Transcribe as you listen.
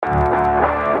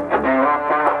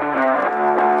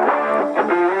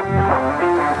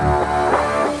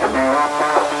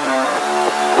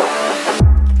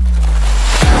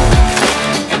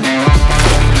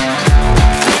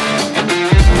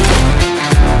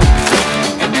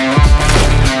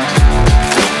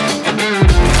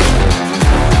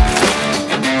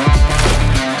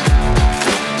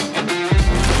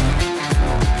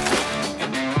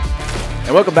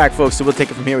Welcome back, folks. So we'll take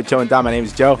it from here with Joe and Don. My name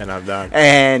is Joe. And I'm Don.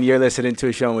 And you're listening to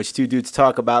a show in which two dudes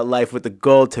talk about life with the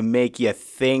goal to make you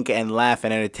think and laugh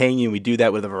and entertain you. We do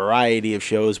that with a variety of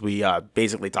shows. We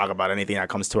basically talk about anything that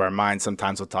comes to our mind.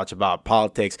 Sometimes we'll touch about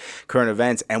politics, current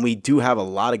events, and we do have a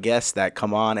lot of guests that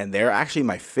come on, and they're actually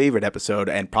my favorite episode,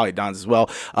 and probably Don's as well.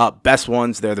 Best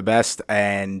ones, they're the best,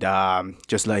 and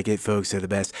just like it, folks, they're the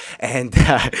best. And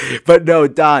but no,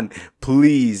 Don,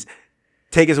 please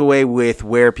take us away with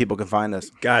where people can find us.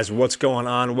 Guys, what's going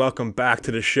on? Welcome back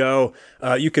to the show.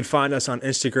 You can find us on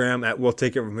Instagram at We'll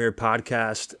Take It From Here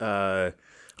Podcast.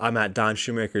 I'm at Don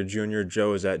Shoemaker Jr.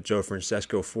 Joe is at Joe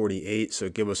Francesco 48, so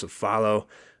give us a follow.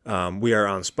 We are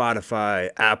on Spotify,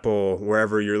 Apple,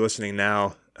 wherever you're listening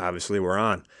now. Obviously, we're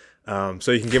on.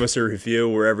 So you can give us a review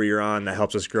wherever you're on. That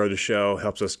helps us grow the show,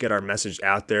 helps us get our message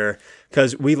out there,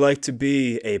 because we like to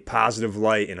be a positive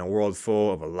light in a world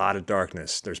full of a lot of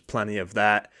darkness. There's plenty of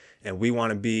that, and we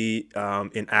want to be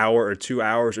an hour or 2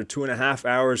 hours or 2.5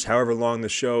 hours, however long the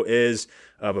show is,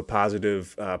 of a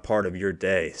positive part of your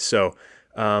day. So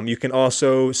you can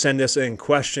also send us in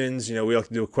questions. You know, we like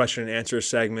to do a question and answer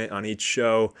segment on each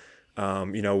show.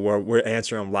 You know, we're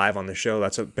answering them live on the show.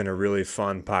 That's been a really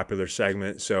fun, popular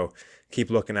segment. So keep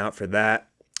looking out for that.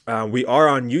 We are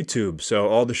on YouTube. So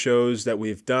all the shows that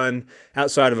we've done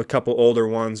outside of a couple older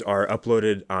ones are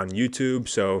uploaded on YouTube.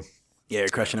 So yeah, you're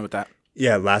crushing it with that.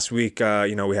 Yeah. Last week,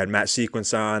 you know, we had Matt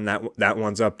Sequence on. That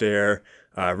one's up there.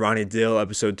 Ronnie Dill,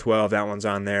 episode 12. That one's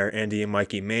on there. Andy and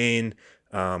Mikey Main.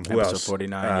 Who episode else?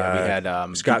 49. Yeah, we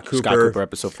had Scott Cooper,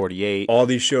 episode 48. All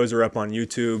these shows are up on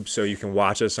YouTube, so you can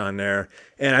watch us on there.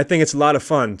 And I think it's a lot of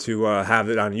fun to have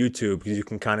it on YouTube, because you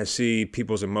can kind of see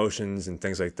people's emotions and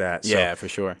things like that. So yeah, for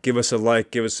sure. Give us a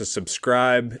like, give us a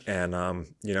subscribe, and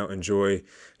you know, enjoy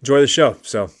the show.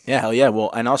 So yeah, hell yeah.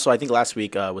 Well, and also I think last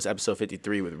week was episode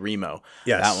 53 with Remo.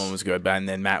 Yes, that one was good. And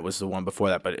then Matt was the one before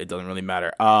that, but it doesn't really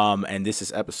matter. And this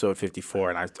is episode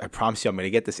 54, and I promise you, I'm gonna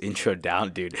get this intro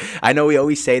down, dude. I know we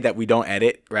always say that we don't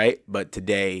edit, right? But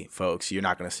today, folks, you're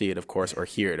not gonna see it, of course, or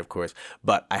hear it, of course.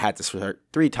 But I had to start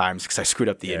 3 times because I screwed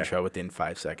up the intro within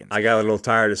 5 seconds. I got a little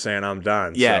tired of saying I'm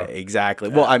done. Yeah, so. exactly.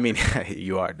 Yeah. Well, I mean,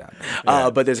 you are done. Yeah.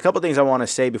 But there's a couple things I want to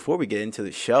say before we get into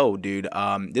the show, dude.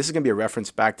 This is gonna be a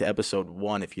reference back to episode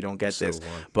 1 if you don't get this.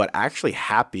 But actually,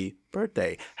 happy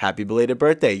birthday. Happy belated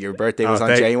birthday. Your birthday was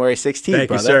on January 16th, thank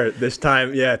brother. You, sir. This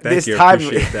time, yeah, thank you. Time,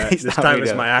 appreciate that. This time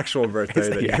is my actual birthday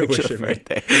that you're wishing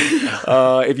birthday.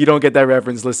 If you don't get that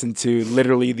reference, listen to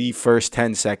literally the first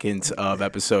 10 seconds of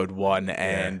episode 1,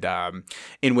 and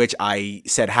in which I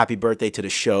said happy birthday to the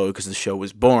show because the show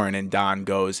was born, and Don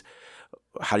goes,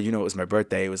 how do you know it was my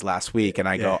birthday? It was last week. And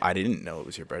I go, I didn't know it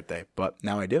was your birthday, but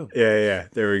now I do. Yeah.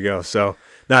 There we go. So,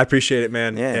 no, I appreciate it,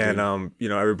 man. Yeah, and, dude. you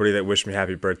know, everybody that wished me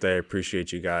happy birthday, I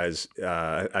appreciate you guys.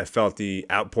 I felt the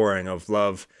outpouring of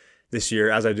love this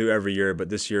year, as I do every year, but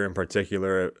this year in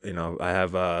particular, you know, I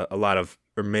have a lot of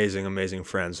amazing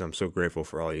friends. I'm so grateful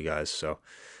for all you guys. So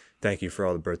thank you for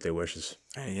all the birthday wishes.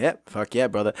 Yep. Fuck yeah,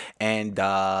 brother. And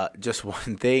just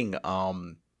one thing,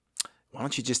 why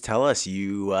don't you just tell us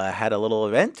you had a little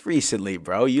event recently,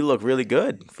 bro? You look really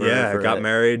good. I got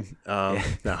married.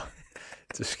 No.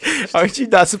 Aren't you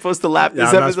not supposed to laugh this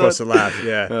episode? I'm not supposed to laugh,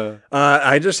 yeah.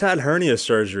 I just had hernia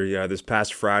surgery this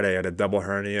past Friday. I had a double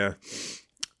hernia.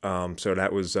 So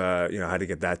that was, you know, I had to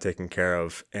get that taken care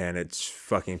of, and it's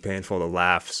fucking painful to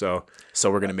laugh. So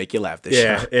we're going to make you laugh this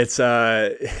show. It's,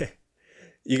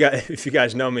 if you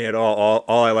guys know me at all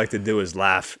I like to do is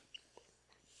laugh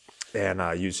and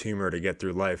use humor to get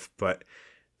through life, but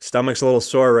stomach's a little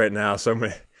sore right now, so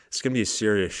it's gonna be a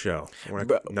serious show.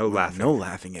 No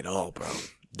laughing at all, bro.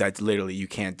 That's literally, you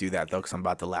can't do that though, because I'm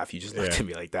about to laugh. You just looked at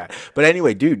me like that. But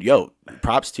anyway, dude,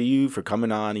 props to you for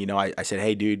coming on. You know, I said,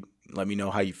 hey, dude, let me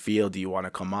know how you feel. Do you want to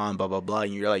come on? Blah blah blah.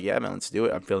 And you're like, yeah, man, let's do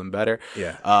it. I'm feeling better.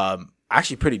 Yeah.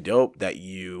 Actually, pretty dope that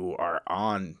you are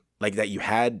on, like that you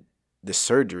had the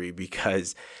surgery,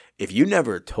 because if you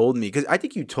never told me, because I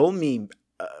think you told me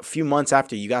a few months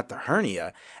after you got the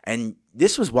hernia, and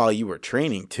this was while you were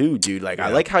training too, dude. Like, I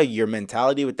like how your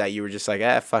mentality with that, you were just like,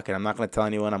 fuck it, I'm not going to tell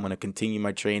anyone. I'm going to continue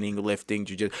my training, lifting,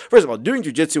 jiu-jitsu. First of all, doing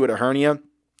jiu-jitsu with a hernia,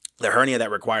 the hernia that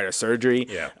required a surgery,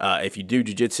 if you do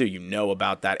jiu-jitsu, you know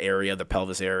about that area, the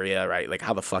pelvis area, right? Like,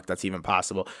 how the fuck that's even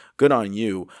possible? Good on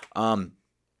you.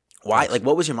 Why? Like,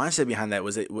 what was your mindset behind that?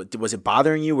 Was it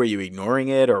bothering you? Were you ignoring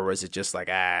it, or was it just like,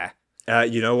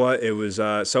 You know what? It was,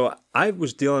 so I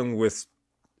was dealing with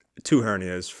 2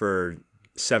 hernias for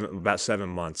about 7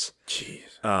 months. Jeez.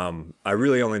 I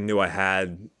really only knew I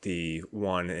had the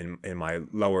one in my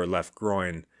lower left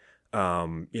groin,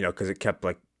 you know, because it kept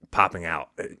like popping out.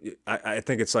 I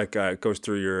think it's like it goes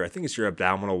through your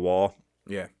abdominal wall.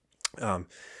 Yeah.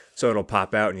 So it'll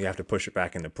pop out and you have to push it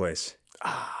back into place.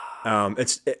 Ah.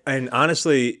 And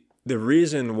honestly, the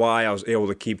reason why I was able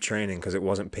to keep training, because it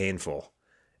wasn't painful.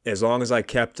 As long as I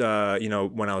kept, when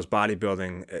I was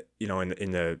bodybuilding,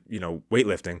 in the,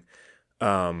 weightlifting,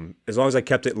 as long as I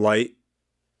kept it light,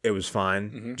 it was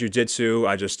fine. Mm-hmm. Jiu-Jitsu,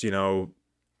 I just,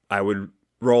 I would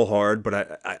roll hard,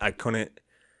 but I couldn't.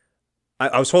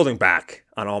 I was holding back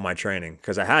on all my training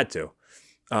because I had to.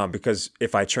 Because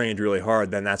if I trained really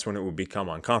hard, then that's when it would become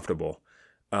uncomfortable.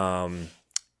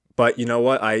 But you know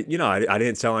what? I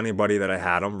didn't tell anybody that I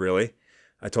had them, really.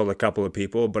 I told a couple of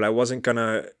people, but I wasn't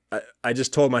gonna. I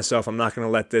just told myself I'm not gonna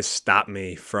let this stop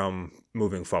me from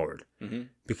moving forward,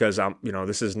 because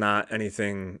this is not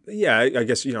anything. Yeah, I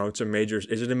guess it's a major.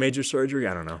 Is it a major surgery?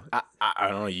 I don't know. I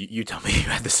don't know. You tell me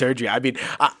about the surgery. I mean,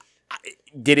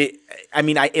 did it? I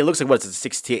mean, it looks like what's a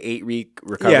 6 to 8 week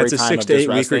recovery time? Yeah, it's a 6 to 8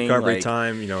 week wrestling? recovery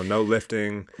time. No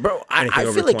lifting, bro. Anything I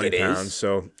over feel like 20 it pounds. is.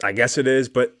 So I guess it is,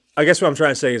 but I guess what I'm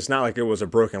trying to say is it's not like it was a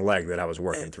broken leg that I was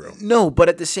working through. No, but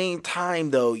at the same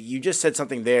time, though, you just said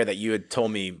something there that you had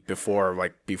told me before,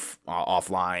 like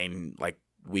offline, like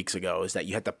weeks ago, is that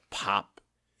you had to pop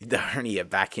the hernia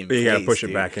back in place. You got to push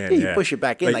it back in. Yeah, you push it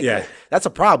back in. But like that's a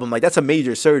problem. Like that's a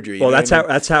major surgery. Well,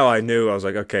 that's how I knew. I was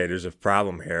like, okay, there's a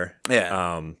problem here.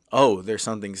 Yeah. There's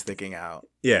something sticking out.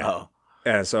 Yeah. Oh.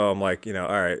 And so I'm like, all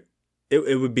right.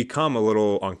 It would become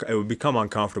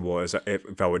uncomfortable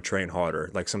if I would train harder.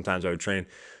 Like sometimes I would train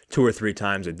 2 or 3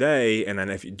 times a day, and then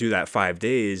if you do that 5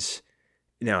 days,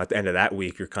 at the end of that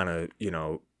week, you're kind of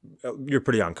you're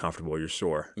pretty uncomfortable. You're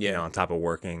sore. Yeah. On top of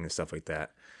working and stuff like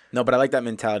that. No, but I like that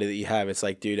mentality that you have. It's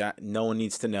like, dude, no one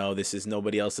needs to know. This is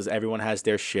nobody else's. Everyone has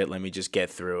their shit. Let me just get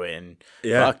through it. And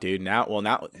fuck, dude. Now,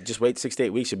 just wait 6 to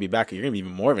 8 weeks. You'll be back. You're gonna be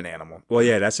even more of an animal. Well,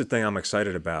 yeah, that's the thing I'm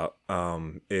excited about.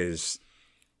 Is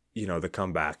the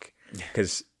comeback,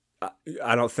 because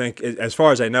I don't think, as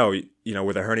far as I know,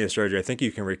 with a hernia surgery, I think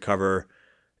you can recover.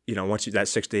 Once that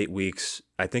 6 to 8 weeks,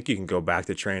 I think you can go back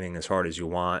to training as hard as you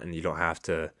want, and you don't have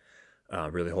to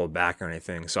really hold back or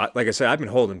anything. So, like I said, I've been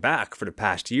holding back for the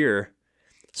past year.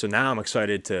 So now I'm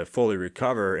excited to fully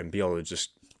recover and be able to just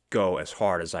go as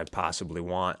hard as I possibly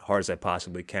want, hard as I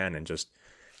possibly can, and just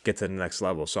get to the next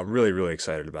level. So I'm really, really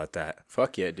excited about that.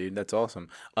 Fuck yeah, dude. That's awesome.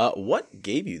 What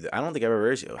gave you I don't think I've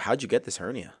ever asked you. How'd you get this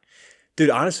hernia? Dude,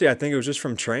 honestly, I think it was just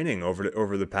from training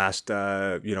over the past,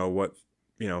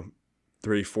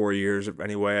 3-4 years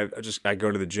anyway. I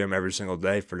go to the gym every single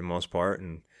day for the most part.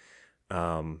 And,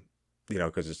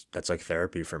 because that's like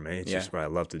therapy for me. It's just what I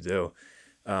love to do.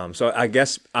 So I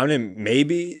guess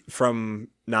maybe from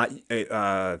not,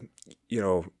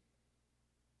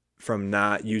 from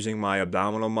not using my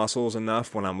abdominal muscles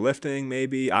enough when I'm lifting,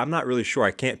 maybe. I'm not really sure.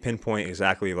 I can't pinpoint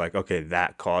exactly like, okay,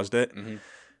 that caused it.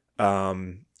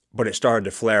 But it started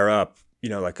to flare up,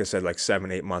 like I said, like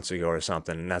 7-8 months ago or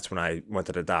something. And that's when I went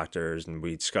to the doctors and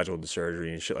we scheduled the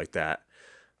surgery and shit like that.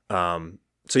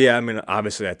 So yeah, I mean,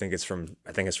 obviously I think it's from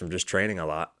just training a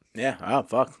lot. Yeah. Oh,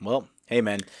 fuck. Well, hey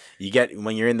man,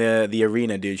 when you're in the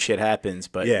arena, dude, shit happens,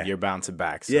 but you're bouncing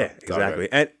back. So yeah, exactly.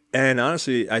 And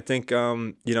honestly, I think,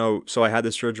 so I had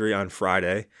the surgery on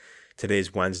Friday.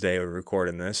 Today's Wednesday. We're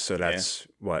recording this. So that's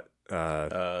what?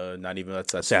 Not even,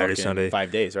 that's Saturday, Sunday.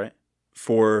 5 days, right?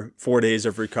 4 days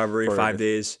of recovery, 5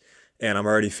 days. And I'm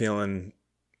already feeling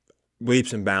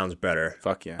leaps and bounds better.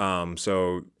 Fuck yeah.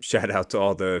 So shout out to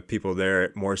all the people there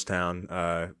at Morristown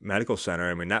Medical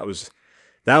Center. I mean, that was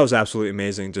absolutely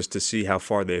amazing just to see how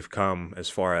far they've come as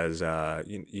far as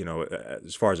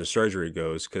as far as the surgery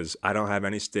goes, because I don't have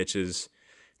any stitches.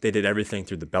 They did everything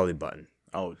through the belly button.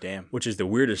 Oh damn! Which is the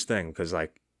weirdest thing, because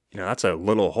that's a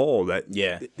little hole that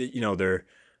they're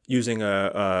using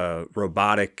a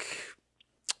robotic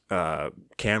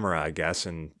camera, I guess,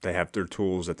 and they have their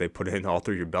tools that they put in all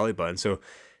through your belly button. So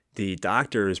the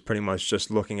doctor is pretty much just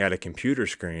looking at a computer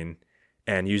screen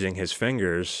and using his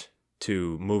fingers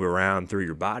to move around through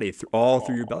your body,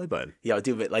 through your belly button. Yo,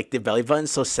 dude, but like the belly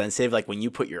button's so sensitive. Like when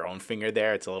you put your own finger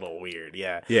there, it's a little weird.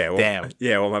 Yeah. Yeah. Well, damn.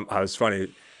 Yeah. Well, I was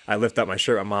funny. I lift up my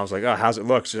shirt. My mom's like, "Oh, how's it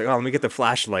look?" She's like, "Oh, let me get the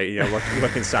flashlight.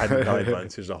 Look inside the belly button.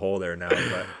 There's a hole there now."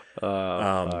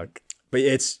 But, fuck. But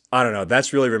I don't know.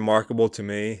 That's really remarkable to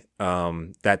me,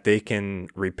 that they can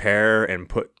repair and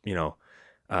put,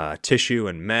 tissue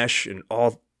and mesh and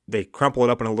all. They crumple it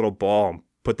up in a little ball and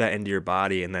put that into your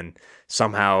body, and then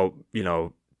somehow,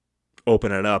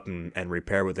 open it up and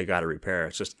repair what they got to repair.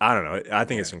 It's just, I don't know. I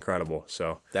think it's incredible.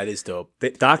 So that is dope.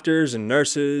 Doctors and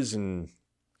nurses and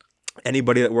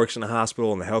anybody that works in the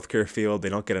hospital in the healthcare field, they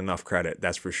don't get enough credit.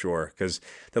 That's for sure. Because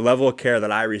the level of care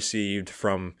that I received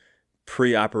from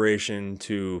pre-operation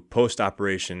to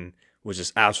post-operation was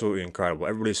just absolutely incredible.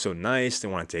 Everybody's so nice. They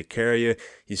want to take care of you.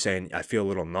 He's saying, I feel a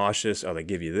little nauseous. Oh, they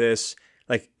give you this.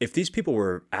 Like, if these people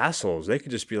were assholes, they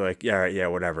could just be like, yeah, right, yeah,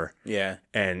 whatever. Yeah.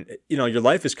 And, you know, your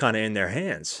life is kind of in their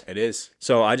hands. It is.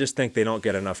 So I just think they don't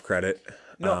get enough credit.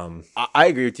 No, I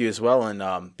agree with you as well.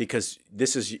 And because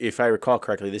this is, if I recall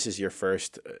correctly, this is your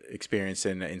first experience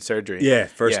in surgery. Yeah,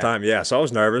 first time. Yeah, so I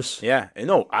was nervous. Yeah,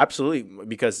 no, absolutely.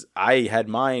 Because I had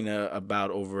mine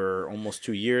about over almost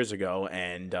 2 years ago,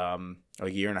 and a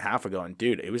year and a half ago. And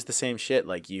dude, it was the same shit.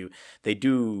 Like they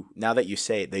do, now that you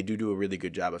say it, they do a really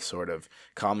good job of sort of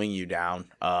calming you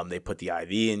down. They put the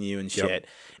IV in you and shit. Yep.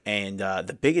 And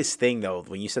the biggest thing though,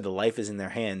 when you said the life is in their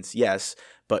hands, yes,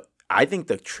 but I think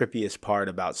the trippiest part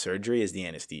about surgery is the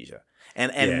anesthesia.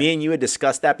 And me and you had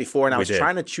discussed that before, and I was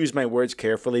trying to choose my words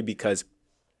carefully because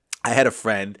I had a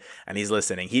friend, and he's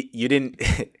listening. He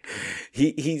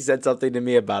said something to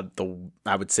me about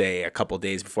I would say a couple of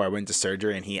days before I went to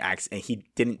surgery, and he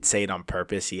didn't say it on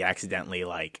purpose. He accidentally,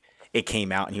 like, it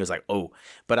came out, and he was like, oh.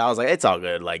 But I was like, it's all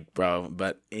good, like, bro.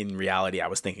 But in reality, I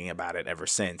was thinking about it ever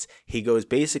since. He goes,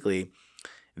 basically,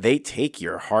 they take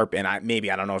your heart, and I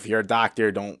don't know if you're a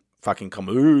doctor, don't fucking come,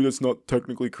 ooh, that's not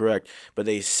technically correct. But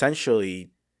they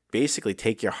essentially basically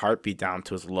take your heartbeat down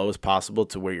to as low as possible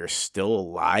to where you're still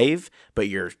alive, but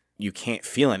you can't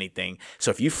feel anything. So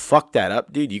if you fuck that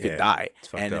up, dude, you could die.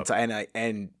 And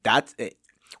that's it.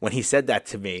 When he said that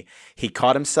to me, he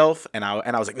caught himself, and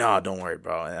I was like, no, don't worry,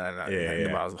 bro. And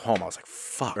when I was home, I was like,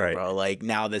 fuck, bro. Like,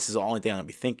 now this is the only thing I'm gonna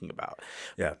be thinking about.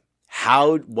 Yeah.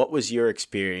 What was your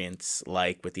experience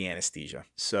like with the anesthesia?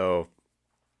 So,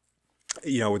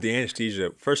 you know, with the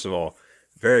anesthesia, first of all,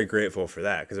 very grateful for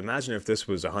that, because imagine if this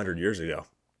was 100 years ago.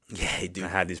 Yeah, dude. I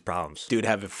had these problems. Dude,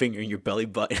 have a finger in your belly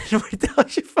button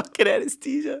without your fucking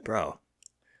anesthesia. Bro.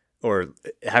 Or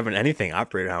having anything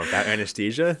operated on without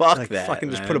anesthesia. Fuck like, that, fucking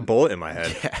man. Just put a bullet in my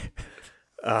head.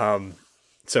 Yeah.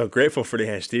 So grateful for the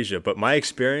anesthesia. But my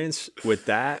experience with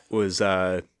that was,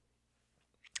 you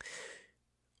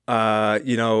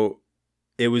know,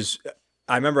 it was...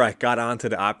 I remember I got onto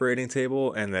the operating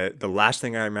table, and the last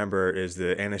thing I remember is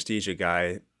the anesthesia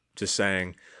guy just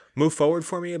saying, move forward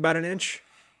for me about an inch.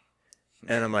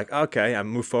 And I'm like, okay, I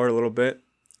moved forward a little bit.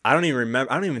 I don't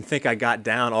even think I got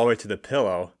down all the way to the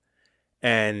pillow.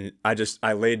 And I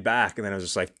laid back, and then I was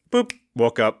just like, boop,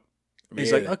 woke up.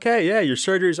 He's like, okay, yeah, your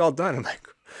surgery's all done. I'm like,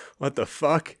 what the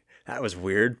fuck? That was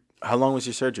weird. How long was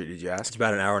your surgery, did you ask? It's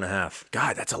about an hour and a half.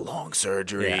 God, that's a long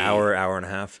surgery. Yeah, hour and a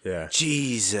half. Yeah.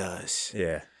 Jesus.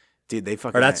 Yeah. Dude, they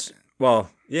fucking... Well,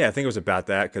 yeah, I think it was about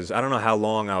that, because I don't know how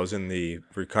long I was in the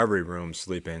recovery room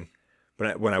sleeping.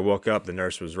 But when I woke up, the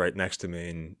nurse was right next to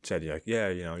me and said, like, yeah,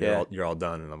 you know, you're all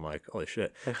done. And I'm like, holy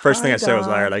shit. First thing I said was,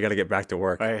 all right, I got to get back to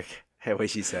work. Hey,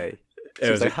 what'd she say? It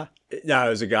was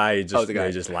a guy. He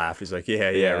just laughed. He's like,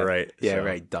 yeah, right. Yeah, so,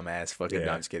 right, dumbass. Fucking, yeah.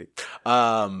 no, I'm just kidding.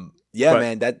 Yeah,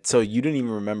 man. So you didn't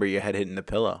even remember your head hitting the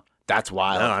pillow. That's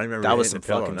wild. No, I remember that was some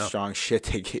pillow, fucking strong shit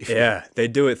they gave you. Yeah, they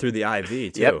do it through the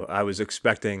IV too. Yep. I was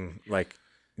expecting, like,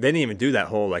 they didn't even do that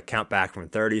whole like count back from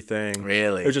 30 thing.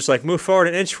 Really? It was just like, move forward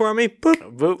an inch for me.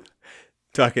 Boop, boop.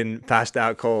 Fucking passed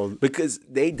out cold. Because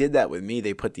they did that with me.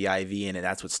 They put the IV in, and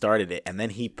that's what started it. And then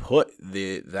he put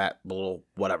that little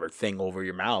whatever thing over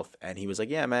your mouth, and he was like,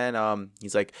 "Yeah, man."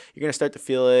 He's like, "You're gonna start to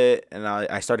feel it," and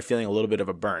I started feeling a little bit of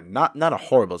a burn, not a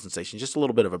horrible sensation, just a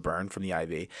little bit of a burn from the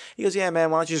IV. He goes, "Yeah, man.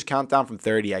 Why don't you just count down from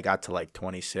 30?" I got to like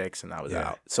 26, and I was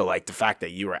out. So like the fact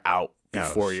that you were out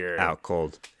before you're out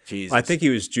cold. Jesus. I think he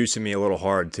was juicing me a little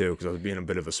hard too, because I was being a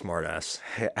bit of a smart ass.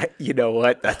 You know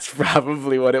what? That's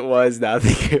probably what it was. Now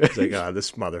it's like, oh,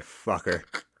 this motherfucker.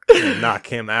 Knock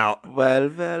him out. Well.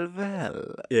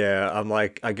 Yeah, I'm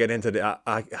like, I get into the.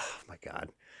 Oh my god.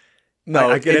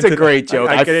 No, it's a great joke.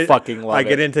 I fucking love it. I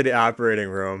get into the operating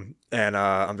room, and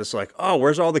I'm just like, oh,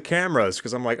 where's all the cameras?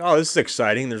 Because I'm like, oh, this is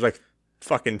exciting. There's like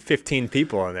fucking 15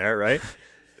 people in there, right?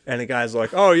 And the guy's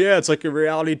like, oh yeah, it's like a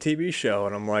reality TV show,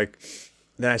 and I'm like.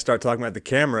 Then I start talking about the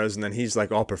cameras, and then he's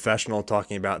like all professional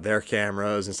talking about their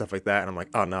cameras and stuff like that. And I'm like,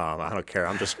 oh no, I don't care.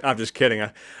 I'm just kidding.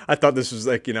 I thought this was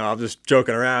like, you know, I'm just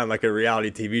joking around like a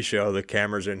reality TV show. The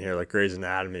cameras in here, like Grey's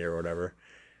Anatomy or whatever.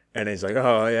 And he's like,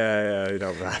 oh yeah, you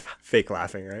know, fake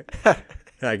laughing, right?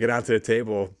 And I get onto the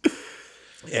table,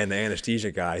 and the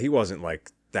anesthesia guy, he wasn't like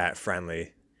that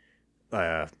friendly,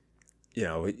 you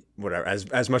know, whatever,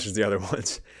 as much as the other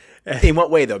ones. In what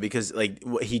way though? Because like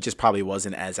he just probably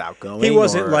wasn't as outgoing. He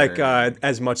wasn't like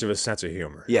as much of a sense of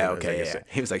humor. Yeah. Okay. Yeah.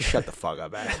 He was like, "Shut the fuck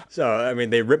up, man." So I mean,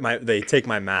 they take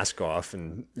my mask off,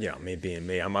 and you know, me being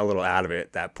me, I'm a little out of it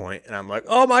at that point, and I'm like,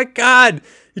 "Oh my god,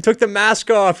 you took the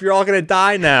mask off! You're all gonna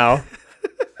die now."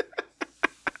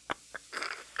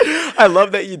 I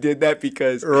love that you did that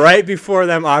because right before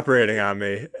them operating on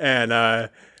me, and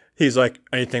he's like,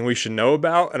 anything we should know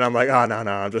about? And I'm like, oh, no,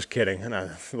 I'm just kidding. And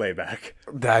I lay back.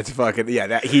 that's fucking,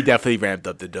 he definitely ramped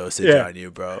up the dosage on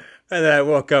you, bro. And then I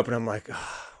woke up and I'm like,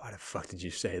 oh, why the fuck did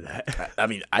you say that? I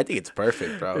mean, I think it's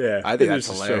perfect, bro. Yeah. I think that's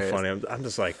just hilarious. so funny. I'm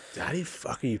just like, how the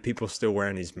fuck are you people still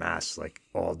wearing these masks like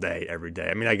all day, every day?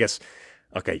 I mean, I guess,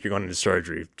 okay, you're going into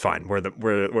surgery, fine. Wear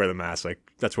the mask. Like,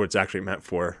 that's what it's actually meant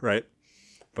for, right?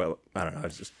 But I don't know.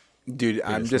 It's just. Dude,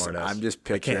 I'm just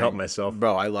picturing. I can't help myself,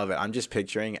 bro. I love it. I'm just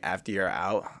picturing after you're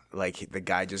out, like the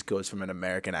guy just goes from an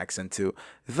American accent to,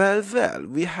 well,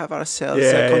 we have ourselves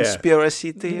a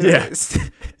conspiracy theorist. Yeah.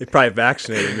 They probably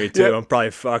vaccinated me too. I'm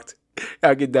probably fucked.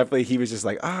 I could definitely. He was just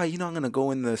like, I'm gonna go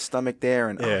in the stomach there,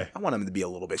 and Yeah. I want him to be a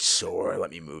little bit sore.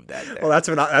 Let me move that there. Well, that's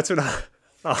what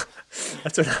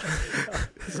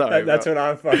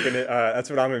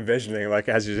I'm envisioning. Like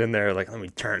as he's in there, like let me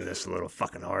turn this a little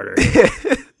fucking harder.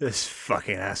 This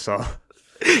fucking asshole.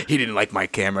 He didn't like my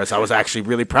cameras. I was actually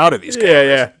really proud of these cameras.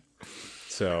 Yeah.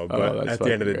 So, but at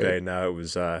the end of the great. day, no, it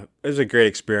was a great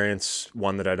experience.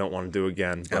 One that I don't want to do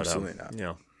again. But, Absolutely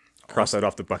not. Cross that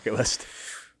off the bucket list.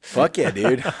 Fuck yeah,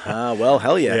 dude. Well,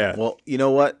 hell yeah. Yeah. Well, you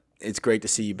know what? It's great to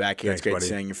see you back here. Thanks, It's great buddy. to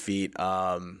see you on your feet.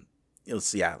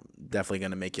 Definitely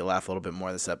gonna make you laugh a little bit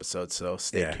more this episode. So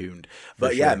stay tuned.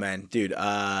 But sure. man, dude,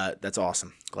 that's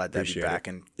awesome. Glad to have you Appreciate back. it.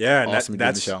 And Yeah, and awesome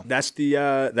doing the show. that's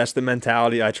the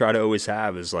mentality I try to always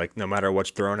have. Is like no matter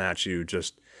what's thrown at you,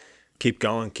 just keep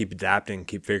going, keep adapting,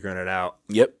 keep figuring it out.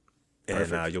 Yep.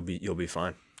 And you'll be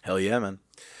fine. Hell yeah, man.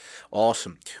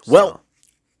 Awesome. Well.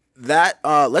 That's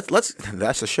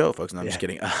the show, folks. No, I'm just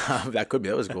kidding. That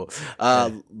was cool.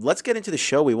 Let's get into the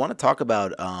show. We want to talk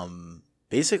about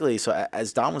basically. So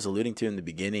as Don was alluding to in the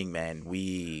beginning, man,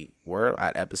 we were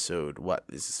at episode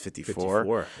this is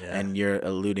 54, yeah. And you're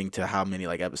alluding to how many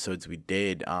like episodes we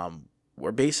did.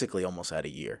 We're basically almost at a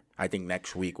year. I think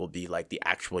next week will be like the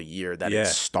actual year that it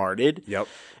started. Yep.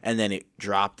 And then it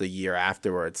dropped a year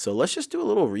afterwards. So let's just do a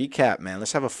little recap, man.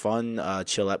 Let's have a fun,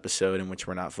 chill episode in which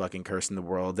we're not fucking cursing the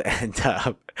world. And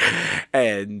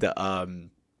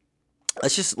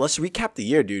let's recap the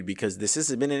year, dude, because this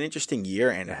has been an interesting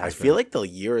year. And I feel like the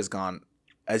year has gone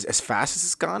as fast as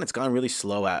it's gone really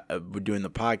slow at doing the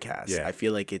podcast. Yeah. I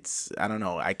feel like I don't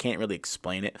know. I can't really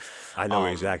explain it. I know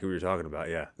exactly what you're talking about.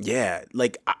 Yeah. Yeah.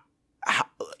 Like,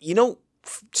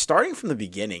 starting from the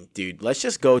begining, dude, let's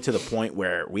just go to the point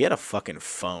where we had a fucking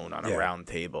phone on a round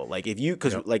table. Like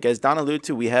because like as Don alluded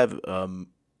to, we have,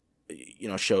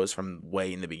 shows from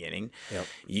way in the beginning. Yep.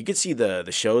 You could see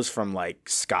the shows from like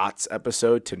Scott's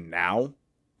episode to now.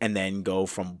 And then go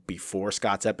from before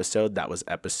Scott's episode, that was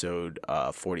episode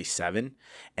 47.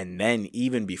 And then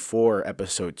even before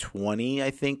episode 20, I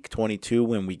think, 22,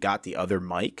 when we got the other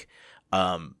mic,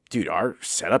 dude, our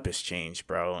setup has changed,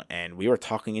 bro. And we were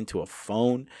talking into a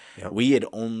phone. Yep. We had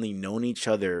only known each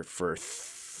other for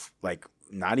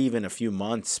not even a few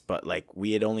months, but like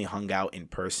we had only hung out in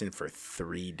person for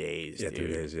 3 days. Yeah, dude. 3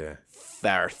 days, yeah.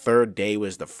 Our third day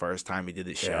was the first time we did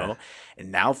the show. Yeah.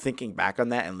 And now thinking back on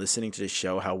that and listening to the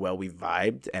show, how well we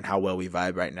vibed and how well we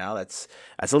vibe right now, that's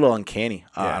a little uncanny.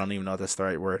 I don't even know if that's the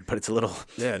right word, but it's a little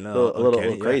a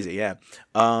little crazy. Yeah.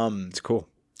 It's cool.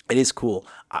 It is cool.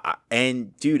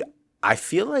 And dude, I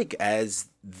feel like as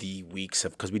the weeks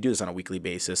have, because we do this on a weekly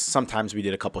basis, sometimes we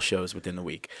did a couple shows within the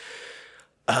week.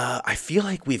 I feel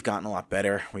like we've gotten a lot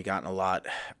better. We've gotten a lot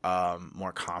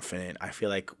more confident. I feel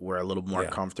like we're a little more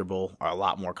comfortable, or a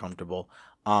lot more comfortable.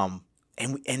 And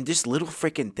just little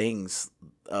freaking things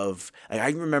of, like,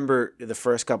 I remember the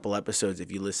first couple episodes, if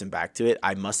you listen back to it,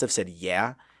 I must have said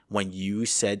when you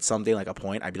said something like a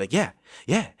point. I'd be like, yeah.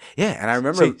 And I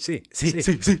remember, see.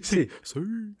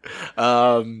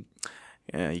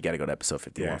 Yeah, you got to go to episode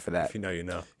 51 for that. If you know, you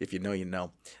know. If you know, you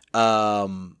know.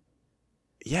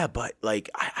 Yeah, but like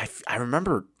I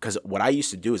remember, because what I used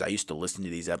to do is I used to listen to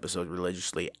these episodes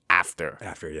religiously after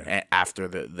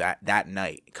that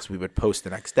night, because we would post the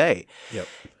next day. Yep.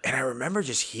 And I remember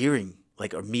just hearing,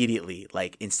 like, immediately,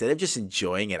 like, instead of just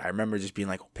enjoying it, I remember just being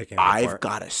like, I've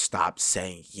got to stop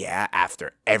saying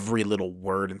after every little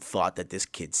word and thought that this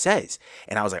kid says.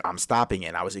 And I was like, I'm stopping it.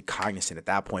 And I was cognizant at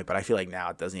that point, but I feel like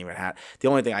now it doesn't even have. The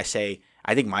only thing I say,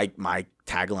 I think my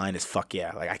tagline is fuck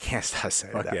yeah. Like, I can't stop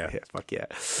saying that. Yeah. Fuck yeah.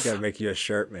 You got to make you a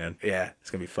shirt, man. Yeah, it's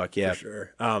going to be fuck yeah. For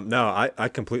sure. No, I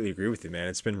completely agree with you, man.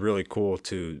 It's been really cool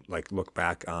to, like, look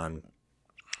back on,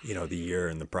 the year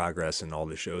and the progress and all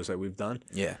the shows that we've done.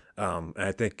 Yeah. And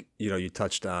I think, you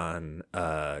touched on,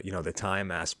 the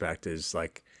time aspect is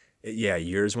like,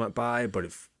 years went by,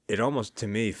 but it almost, to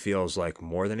me, feels like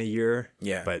more than a year.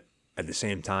 Yeah. But at the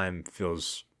same time,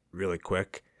 feels really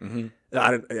quick. Mm-hmm.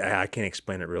 I can't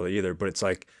explain it really either, but it's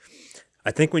like,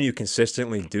 I think when you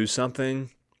consistently do something,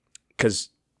 because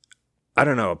I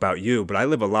don't know about you, but I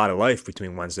live a lot of life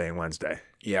between Wednesday and Wednesday.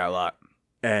 Yeah, a lot.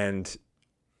 And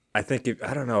I think,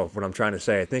 I don't know what I'm trying to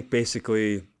say. I think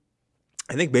basically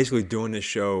doing this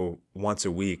show once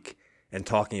a week and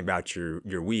talking about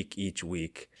your week each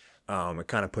week, it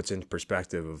kind of puts into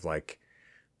perspective of like,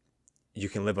 you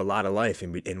can live a lot of life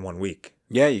in 1 week.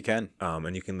 Yeah, you can.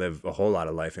 And you can live a whole lot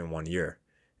of life in 1 year,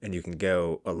 and you can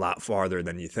go a lot farther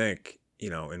than you think,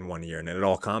 in 1 year, and it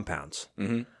all compounds.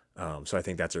 Mm-hmm. So I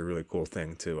think that's a really cool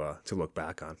thing to look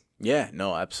back on. Yeah,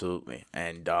 no, absolutely.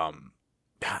 And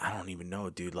I don't even know,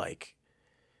 dude. Like,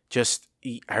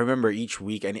 I remember each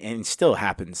week, and it still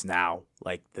happens now.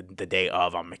 Like the day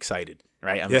of, I'm excited.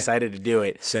 Right, I'm excited to do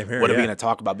it. Same here. What are we going to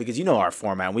talk about? Because our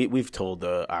format. We've told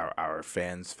our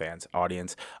fans,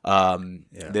 audience,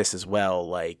 this as well.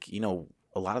 Like,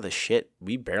 a lot of the shit,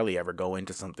 we barely ever go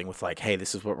into something with like, hey,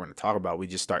 this is what we're going to talk about. We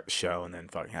just start the show and then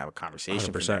fucking have a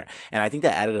conversation 100%. from there. And I think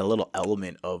that added a little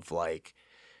element of like,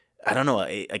 I don't know,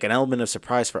 like an element of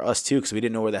surprise for us too, because we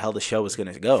didn't know where the hell the show was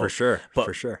going to go. For sure.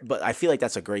 But I feel like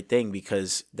that's a great thing,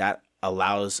 because that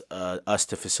allows us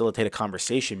to facilitate a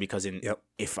conversation, because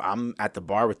if I'm at the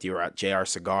bar with you or at JR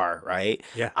Cigar, right?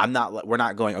 Yeah. We're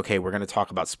not going, okay, we're going to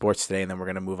talk about sports today and then we're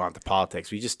going to move on to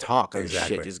politics. We just talk and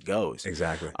shit just goes.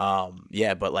 Exactly.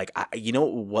 Yeah, but like, you know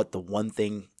what, the one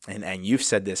thing, and you've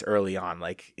said this early on,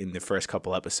 like in the first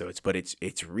couple episodes, but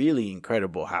it's really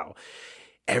incredible how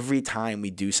every time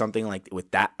we do something like with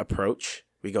that approach,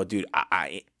 we go, dude,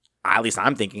 I at least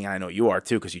I'm thinking, and I know you are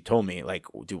too, because you told me, like,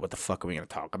 dude, what the fuck are we going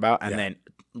to talk about? And then,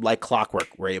 like clockwork,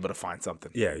 we're able to find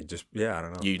something. Yeah, I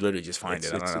don't know. You literally just find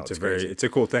it. I don't know. It's a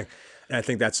cool thing. And I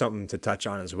think that's something to touch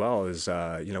on as well is,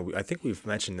 I think we've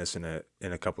mentioned this in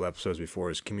a couple episodes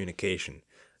before, is communication.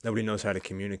 Nobody knows how to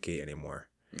communicate anymore.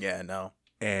 Yeah, no.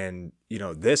 And,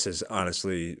 this is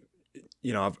honestly,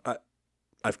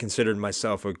 I've considered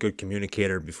myself a good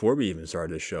communicator before we even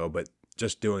started this show, but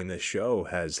just doing this show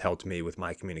has helped me with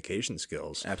my communication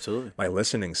skills. Absolutely. My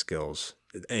listening skills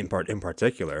in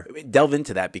particular. Delve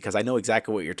into that, because I know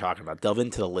exactly what you're talking about. Delve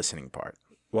into the listening part.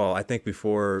 Well, I think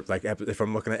before, like, if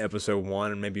I'm looking at episode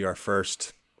 1, maybe our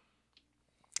first,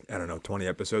 20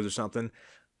 episodes or something,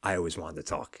 I always wanted to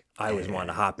talk. I always wanted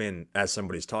to hop in as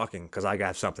somebody's talking, because I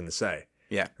have something to say.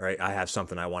 Yeah. Right? I have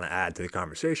something I want to add to the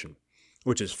conversation,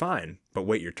 which is fine, but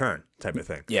wait your turn type of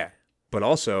thing. Yeah. But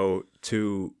also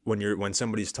when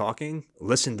somebody's talking,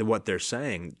 listen to what they're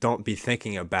saying. Don't be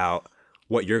thinking about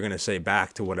what you're going to say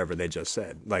back to whatever they just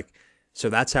said. Like, so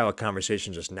that's how a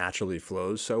conversation just naturally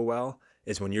flows so well,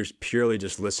 is when you're purely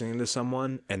just listening to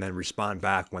someone and then respond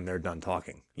back when they're done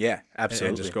talking. Yeah, absolutely.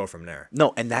 And just go from there.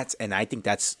 No, and I think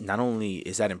that's not only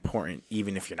is that important,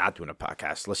 even if you're not doing a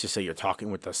podcast. Let's just say you're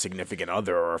talking with a significant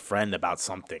other or a friend about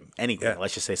something, anything. Yeah.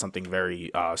 Let's just say something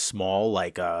very small,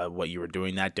 like what you were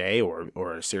doing that day,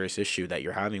 or a serious issue that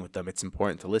you're having with them. It's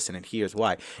important to listen, and here's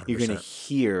why. 100%. You're going to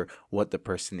hear what the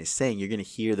person is saying. You're going to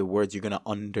hear the words. You're going to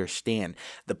understand.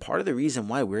 The part of the reason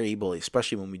why we're able,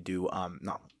 especially when we do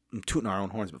I'm tooting our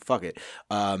own horns, but fuck it.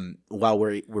 While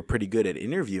we're pretty good at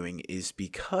interviewing, is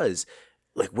because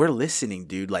like we're listening,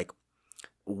 dude. Like,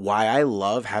 why I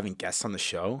love having guests on the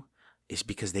show is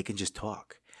because they can just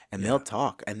talk, and they'll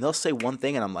talk, and they'll say one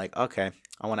thing, and I'm like, okay,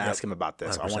 I want to ask him about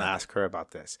this. 100%. I want to ask her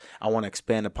about this. I want to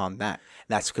expand upon that.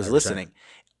 And that's because listening.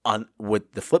 On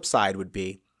what the flip side would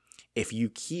be, if you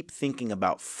keep thinking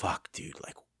about, fuck, dude,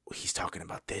 like, he's talking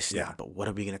about this now, but what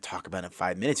are we going to talk about in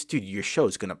 5 minutes? Dude, your show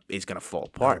is gonna fall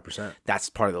apart. 100%. That's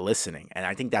part of the listening, and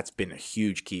I think that's been a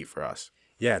huge key for us.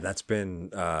 Yeah, that's been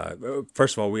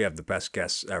first of all, we have the best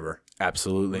guests ever.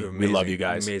 Absolutely. We love you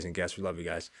guys. Amazing guests. We love you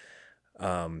guys.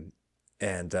 Yeah,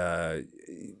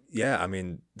 I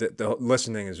mean, the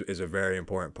listening is a very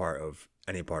important part of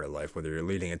any part of life, whether you're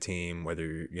leading a team, whether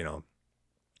you're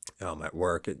at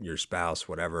work, at your spouse,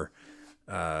 whatever.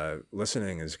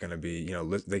 Listening is going to be,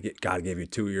 God gave you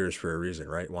 2 ears for a reason,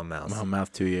 right? One mouth. One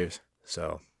mouth, 2 ears.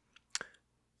 So,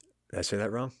 did I say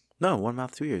that wrong? No, 1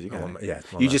 mouth, 2 ears. You got it.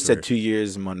 You just said 2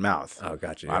 years and 1 mouth. Oh,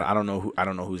 gotcha. Yeah. I don't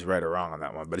know who's right or wrong on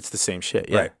that one, but it's the same shit.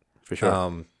 Yeah, right. For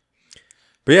sure.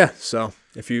 But yeah, so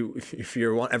if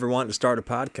you're ever wanting to start a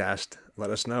podcast, let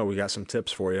us know. We got some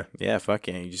tips for you. Yeah, fuck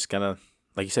yeah. You just gotta,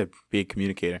 like you said, be a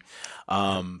communicator.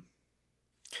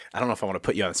 I don't know if I want to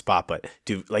put you on the spot, but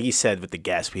dude, like you said with the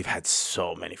guests, we've had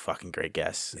so many fucking great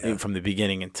guests from the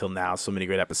beginning until now. So many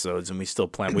great episodes, and we still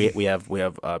plan. We have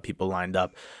people lined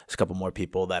up. There's a couple more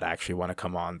people that actually want to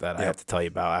come on that I have to tell you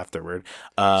about afterward.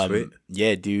 Sweet.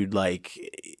 Yeah, dude, like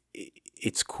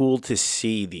it's cool to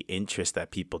see the interest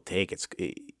that people take.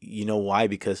 you know why?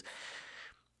 Because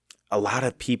a lot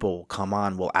of people come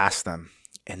on, will ask them,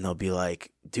 and they'll be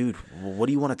like, dude, what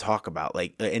do you want to talk about?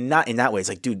 Like, and not in that way. It's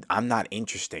like, dude, I'm not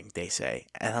interesting, they say.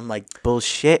 And I'm like,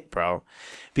 bullshit, bro.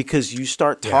 Because you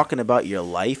start talking about your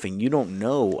life and you don't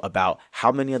know about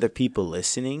how many other people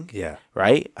listening. Yeah.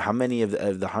 Right? How many of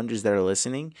the hundreds that are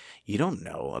listening, you don't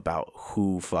know about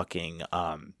who fucking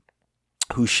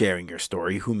who's sharing your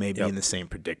story, who may be in the same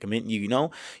predicament. You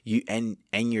know, when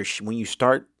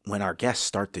our guests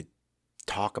start to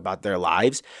talk about their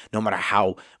lives, no matter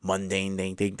how mundane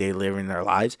they think they live in their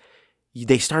lives,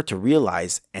 they start to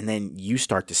realize, and then you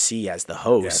start to see as the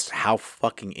host how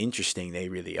fucking interesting they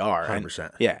really are.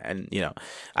 100%. And you know,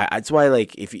 that's why,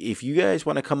 like, if you guys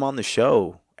want to come on the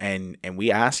show and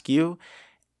we ask you,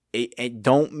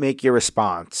 don't make your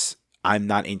response, I'm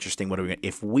not interested. What are we gonna,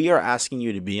 if we are asking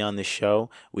you to be on this show,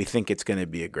 we think it's going to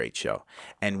be a great show,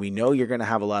 and we know you're going to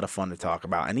have a lot of fun to talk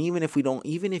about. And even if you don't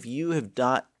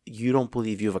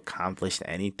believe you've accomplished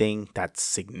anything that's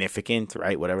significant,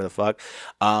 right? Whatever the fuck,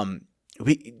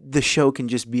 the show can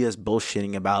just be us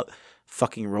bullshitting about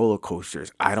fucking roller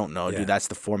coasters. I don't know, dude. That's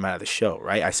the format of the show,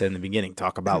 right? I said in the beginning,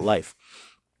 talk about life.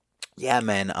 Yeah,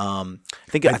 man. I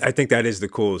think that is the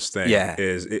coolest thing. Yeah.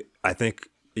 I think,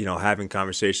 you know, having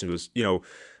conversations with, you know,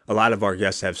 a lot of our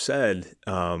guests have said,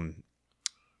 oh,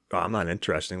 I'm not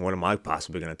interested. What am I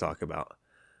possibly going to talk about?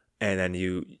 And then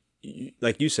you,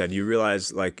 like you said, you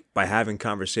realize, like, by having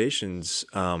conversations,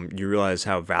 you realize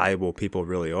how valuable people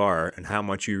really are and how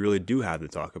much you really do have to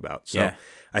talk about. So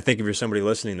I think if you're somebody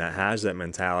listening that has that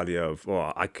mentality of,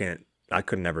 well, I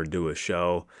could never do a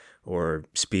show or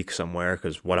speak somewhere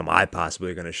because what am I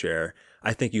possibly going to share?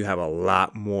 I think you have a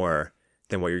lot more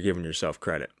than what you're giving yourself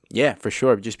credit. Yeah, for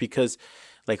sure. Just because,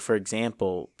 like, for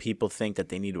example, people think that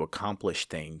they need to accomplish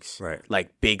things, right?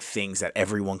 Like big things that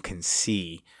everyone can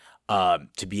see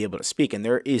to be able to speak. And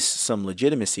there is some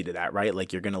legitimacy to that, right?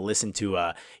 Like, you're going to listen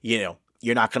to,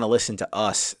 you're not going to listen to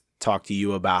us talk to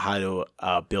you about how to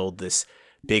build this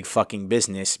big fucking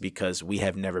business because we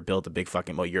have never built a big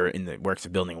fucking, well, you're in the works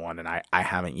of building one and I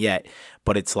haven't yet,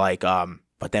 but it's like,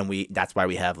 but then that's why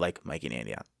we have like Mike and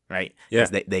Andy on, right? Yeah.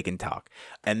 Because they can talk.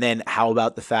 And then how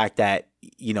about the fact that,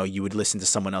 you know, you would listen to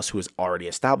someone else who has already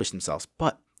established themselves,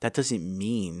 but that doesn't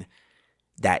mean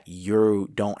that you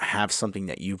don't have something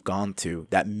that you've gone through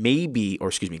that maybe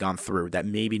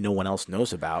no one else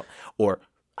knows about, or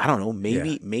I don't know,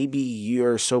 maybe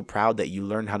you're so proud that you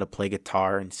learned how to play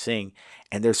guitar and sing,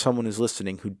 and there's someone who's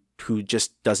listening who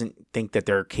just doesn't think that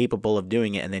they're capable of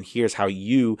doing it, and then here's how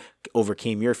you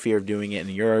overcame your fear of doing it and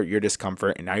your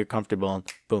discomfort, and now you're comfortable, and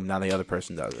boom, now the other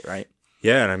person does it, right?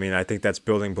 Yeah, and I mean, I think that's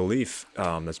building belief.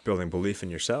 That's building belief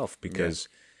in yourself because,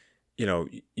 you know,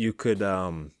 you could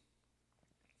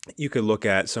look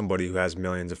at somebody who has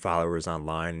millions of followers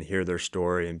online and hear their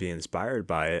story and be inspired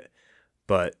by it,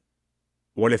 but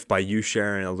what if by you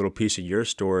sharing a little piece of your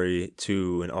story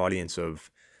to an audience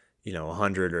of, you know,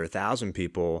 100 or 1,000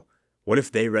 people, what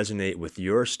if they resonate with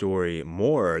your story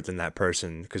more than that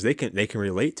person? Because they can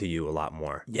relate to you a lot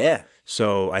more. Yeah.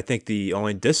 So I think the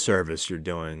only disservice you're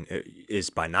doing is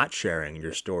by not sharing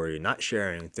your story, not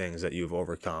sharing things that you've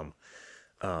overcome,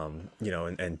 you know,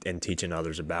 and teaching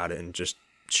others about it and just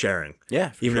sharing.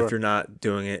 Yeah. Even if you're not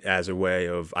doing it as a way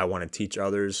of, I want to teach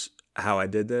others how I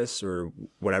did this or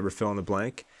whatever, fill in the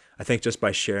blank. I think just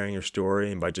by sharing your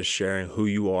story and by just sharing who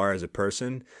you are as a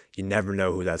person, you never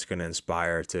know who that's going to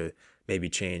inspire to maybe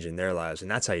change in their lives.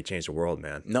 And that's how you change the world,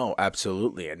 man. No,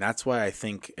 absolutely. And that's why I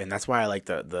think, and that's why I like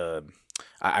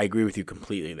I agree with you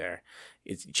completely there.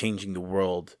 It's changing the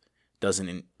world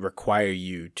doesn't require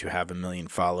you to have 1 million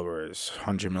followers,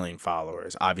 100 million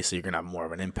followers. Obviously, you're going to have more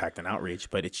of an impact and outreach,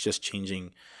 but it's just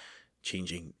changing,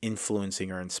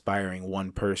 influencing or inspiring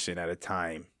one person at a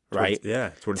time, right?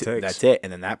 That's what it takes. That's it.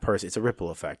 And then that person, it's a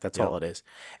ripple effect. That's all it is.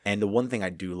 And the one thing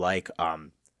I do like,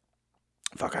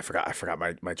 fuck, I forgot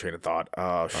my train of thought.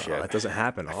 Oh, shit. That doesn't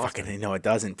happen often. Fucking, no, it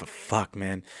doesn't, but fuck,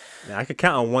 man. Yeah, I could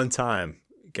count on one time,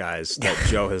 guys, that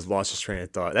Joe has lost his train of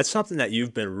thought. That's something that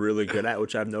you've been really good at,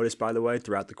 which I've noticed, by the way,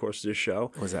 throughout the course of this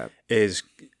show. What's that? Is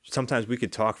sometimes we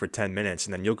could talk for 10 minutes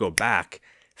and then you'll go back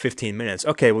 15 minutes.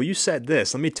 Okay, well, you said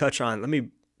this. Let me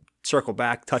circle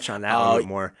back, touch on that a little bit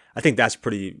more. I think that's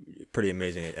pretty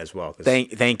amazing as well.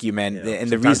 Thank you, man. You know, and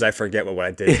the reason I forget what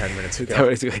I did 10 minutes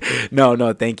ago.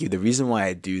 No, thank you. The reason why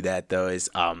I do that though is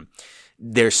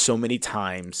there's so many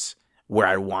times where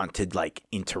I want to like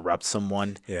interrupt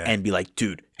someone and be like,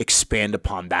 dude, expand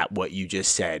upon that, what you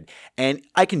just said. And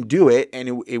I can do it and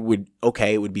it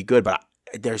would be good, but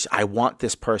I want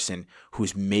this person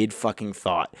who's made fucking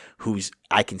thought,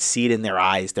 I can see it in their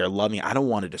eyes, they're loving it. I don't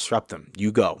want to disrupt them.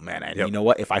 You go, man. And you know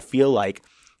what? If I feel like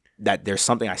that there's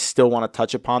something I still want to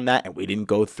touch upon that, and we didn't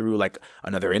go through like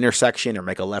another intersection or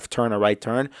make a left turn or right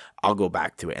turn, I'll go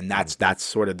back to it. And that's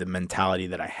sort of the mentality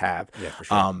that I have. Yeah, for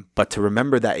sure. But to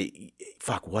remember that,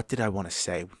 fuck, what did I want to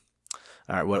say?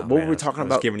 All right, what were we talking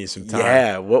about? Giving you some time.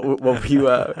 Yeah, what were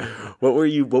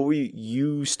you what were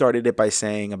you started it by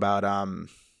saying about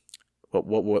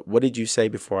what did you say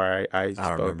before I spoke? I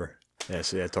don't remember. Yeah,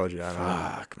 see, I told you. I don't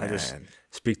know. I just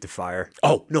speak to fire.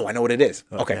 Oh, no, I know what it is.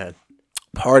 Okay. Go ahead.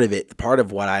 Part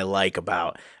of what I like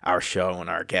about our show and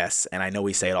our guests, and I know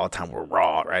we say it all the time, we're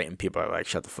raw, right? And people are like,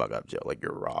 shut the fuck up, Joe, like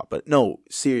you're raw. But no,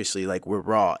 seriously, like we're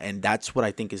raw. And that's what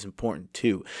I think is important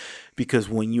too. Because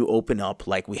when you open up,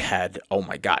 like we had, oh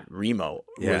my God, Remo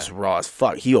was raw as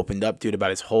fuck. He opened up, dude,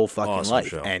 about his whole fucking life.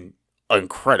 Show. And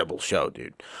incredible show,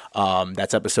 dude.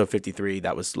 That's episode 53.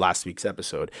 That was last week's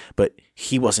episode. But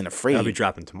he wasn't afraid. That'll be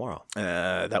dropping tomorrow.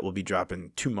 That will be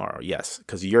dropping tomorrow, yes.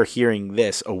 Because you're hearing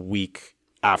this a week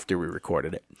after we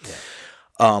recorded it.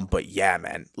 Yeah. But yeah,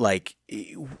 man, like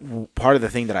part of the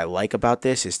thing that I like about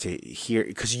this is to hear,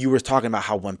 because you were talking about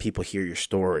how when people hear your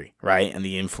story, right, and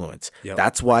the influence,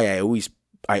 that's why I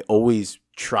always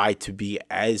try to be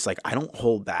as like, I don't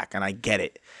hold back, and I get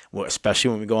it, well, especially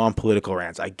when we go on political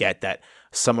rants. I get that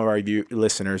some of our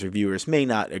listeners or viewers may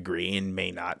not agree and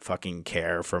may not fucking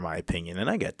care for my opinion, and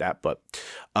I get that, but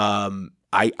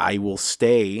I will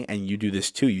stay, and you do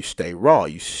this too, you stay raw,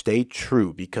 you stay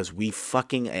true, because we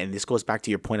fucking, and this goes back to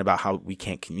your point about how we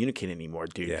can't communicate anymore,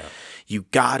 dude. Yeah. You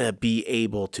gotta be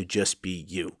able to just be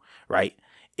you, right?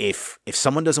 If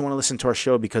someone doesn't want to listen to our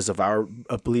show because of our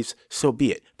beliefs, so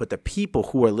be it. But the people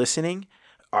who are listening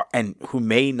and who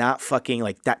may not fucking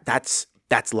like that's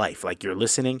life. Like, you're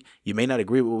listening, you may not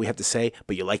agree with what we have to say,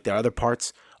 but you like the other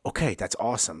parts. Okay, that's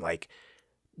awesome. Like,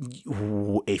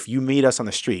 if you meet us on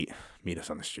the street,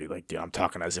 like, dude, I'm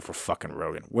talking as if we're fucking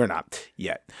Rogan. We're not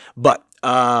yet. But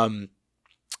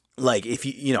like, if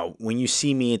you know, when you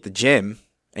see me at the gym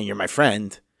and you're my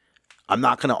friend, I'm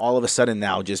not going to all of a sudden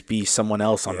now just be someone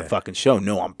else on the fucking show.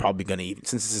 No, I'm probably going to, even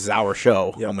since this is our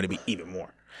show, I'm going to be even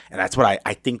more. And that's what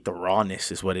I think the rawness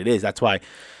is what it is. That's why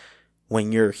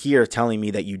when you're here telling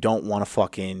me that you don't want to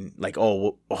fucking, like,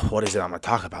 oh, what is it I'm going to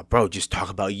talk about? Bro, just talk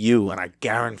about you, and I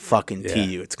guarantee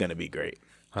you it's going to be great.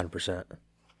 100%.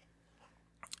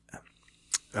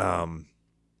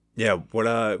 Yeah,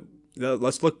 what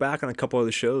let's look back on a couple of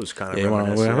the shows, kind of. Yeah. All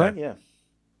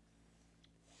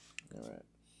right.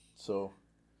 So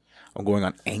I'm going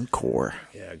on Anchor.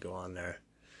 Yeah, go on there.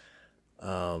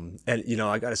 And you know,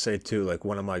 I gotta say too, like,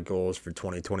 one of my goals for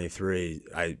 2023,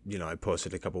 I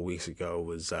posted a couple weeks ago,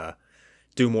 was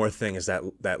do more things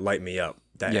that light me up,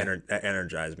 that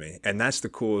energize me. And that's the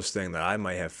coolest thing that I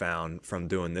might have found from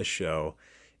doing this show,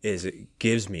 is it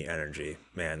gives me energy,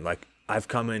 man. Like, I've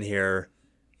come in here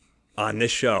on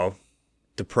this show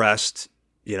depressed,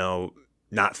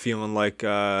 not feeling like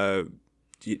not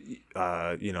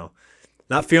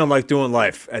feeling like doing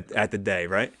life at the day,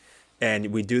 right?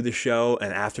 And we do the show,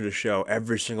 and after the show,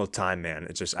 every single time, man,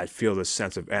 it's just, I feel this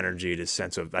sense of energy, this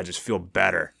sense of, I just feel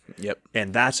better. Yep.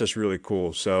 And that's just really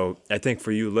cool. So I think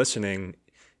for you listening,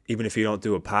 even if you don't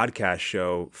do a podcast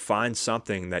show, find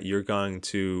something that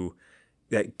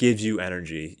that gives you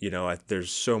energy. There's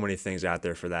so many things out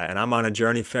there for that. And I'm on a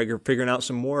journey figuring out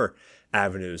some more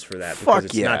avenues for that, because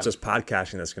it's not just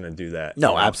podcasting that's going to do that.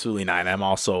 No, absolutely not. And I'm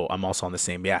also on the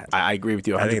same. Yeah, I agree with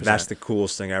you 100%. I think that's the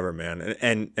coolest thing ever, man.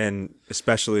 And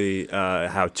especially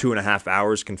how 2.5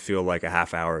 hours can feel like a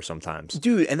half hour sometimes,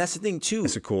 dude. And that's the thing too.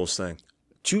 It's the coolest thing.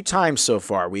 2 times so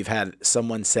far we've had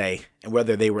someone say, and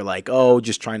whether they were like, oh,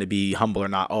 just trying to be humble or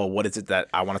not, oh, what is it that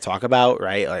I want to talk about,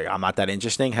 right? Like, I'm not that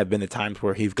interesting, have been the times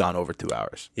where he's gone over 2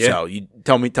 hours. Yeah. So you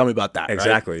tell me about that.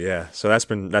 Exactly. Right? Yeah. So that's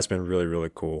been really,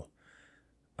 really cool.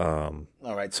 All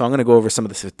right, so I'm gonna go over some of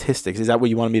the statistics. Is that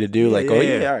what you wanted me to do?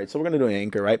 Yeah. All right, so we're gonna do an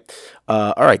Anchor, right?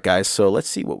 All right, guys. So let's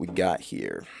see what we got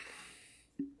here.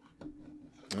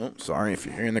 Oh, sorry if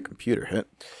you're hearing the computer hit.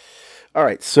 All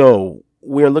right, so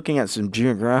we're looking at some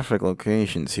geographic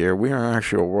locations here. We are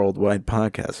actually a worldwide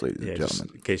podcast, ladies and gentlemen.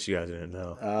 Just in case you guys didn't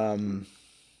know.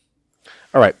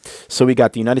 All right, so we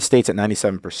got the United States at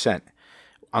 97%.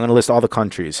 I'm going to list all the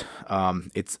countries.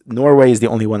 It's Norway is the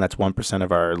only one that's 1%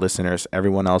 of our listeners.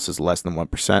 Everyone else is less than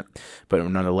 1%. But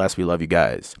nonetheless, we love you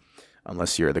guys,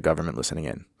 unless you're the government listening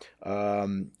in.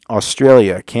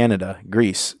 Australia, Canada,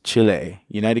 Greece, Chile,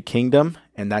 United Kingdom,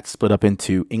 and that's split up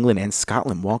into England and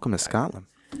Scotland. Welcome to Scotland.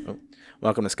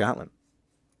 Welcome to Scotland.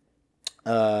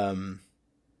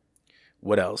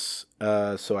 What else?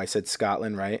 So I said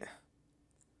Scotland, right?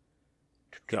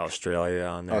 Got Australia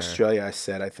on there. Australia, I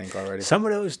said, I think already. Some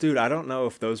of those, dude, I don't know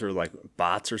if those are like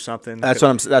bots or something. That's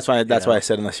why I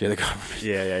said unless you're the government.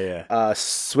 Yeah.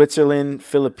 Switzerland,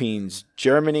 Philippines,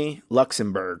 Germany,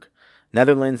 Luxembourg,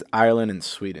 Netherlands, Ireland, and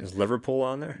Sweden. Is Liverpool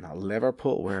on there? No,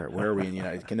 Liverpool. Where are we in the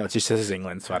United Kingdom? No, it just says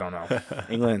England, so I don't know.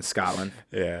 England and Scotland.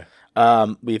 Yeah.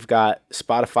 We've got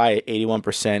Spotify at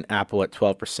 81%, Apple at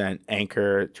 12%,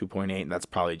 Anchor 2.8%. And that's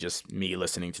probably just me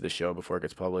listening to the show before it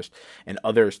gets published. And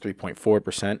others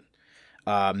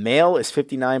 3.4%. Male is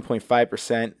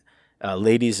 59.5%.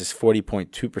 Ladies is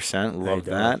 40.2%. Love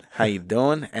that. How you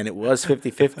doing? And it was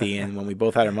 50-50. And when we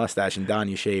both had our mustache, and Don,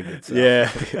 you shaved it. So.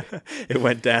 Yeah. It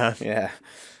went down. Yeah.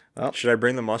 Well, should I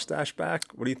bring the mustache back?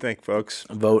 What do you think, folks?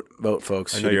 Vote,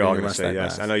 folks. I know you're all going to say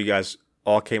yes. I know you guys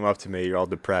all came up to me. You're all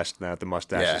depressed now that the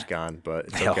mustache is gone, but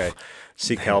it's okay.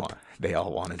 Seek help. They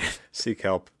all wanted it. Seek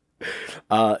help.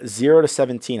 0 to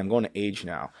 17. I'm going to age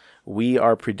now. We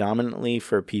are predominantly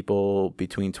for people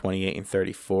between 28 and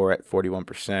 34 at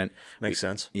 41%. Makes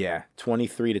sense. Yeah.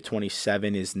 23 to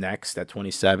 27 is next at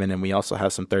 27. And we also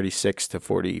have some 36 to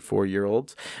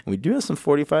 44-year-olds. And we do have some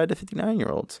 45 to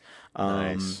 59-year-olds.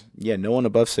 Nice. Yeah, no one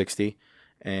above 60.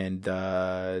 And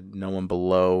no one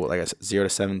below, like I said, 0 to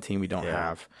 17 we don't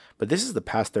have. But this is the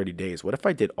past 30 days. What if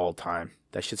I did all time?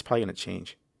 That shit's probably going to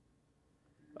change.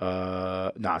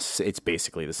 Nah, it's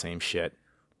basically the same shit.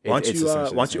 Why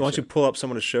don't you pull up some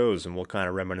of the shows and we'll kind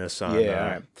of reminisce on. Yeah. All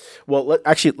right. Well,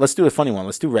 let's do a funny one.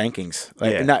 Let's do rankings.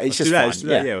 It's just fun.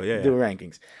 Do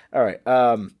rankings. All right.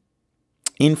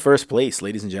 In first place,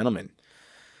 ladies and gentlemen,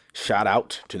 shout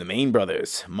out to the Main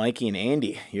brothers, Mikey and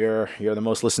Andy. You're the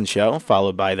most listened show,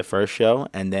 followed by the first show,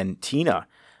 and then Tina,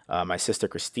 my sister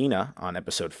Christina, on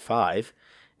episode 5,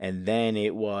 and then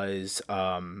it was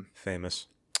famous.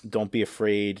 Don't be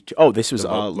afraid to. Oh, this was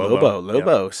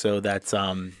Lobo. Yep. So that's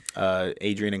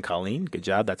Adrian and Colleen. Good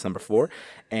job. That's number 4,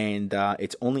 and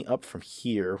it's only up from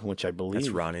here, which I believe that's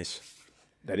Ronnie's.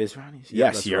 That is Ronnie's. Yeah,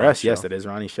 yes, you're us. Yes, that is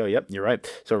Ronnie's show. Yep, you're right.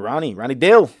 So Ronnie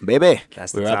Dale, baby.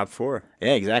 That's the top 4.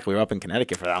 Yeah, exactly. We're up in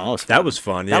Connecticut for that. That was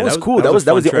fun. Yeah, that was cool. That was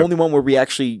the only one where we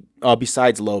actually,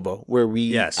 besides Lobo, where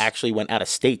we actually went out of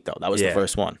state though. That was the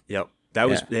first one. Yep.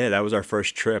 That was our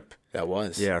first trip. That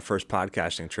was. Yeah, our first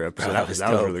podcasting trip. So that was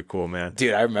really cool, man.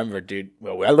 Dude, I remember,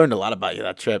 Well, I learned a lot about you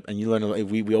that trip, and you learned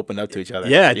we opened up to each other.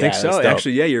 Yeah, I think so.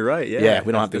 Actually, yeah, you're right. Yeah,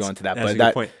 we don't have to go into that, but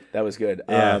that was good.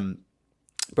 Yeah.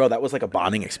 Bro, that was like a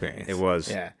bonding experience. It was.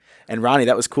 Yeah. And Ronnie,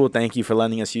 that was cool. Thank you for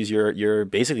letting us use your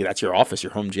basically that's your office,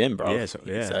 your home gym, bro. Yeah, so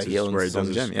he owns where he does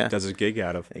his gym. Yeah, does his gig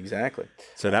out of. Exactly.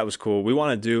 So that was cool. We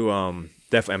want to do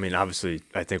definitely. I mean, obviously,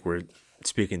 I think we're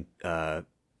speaking for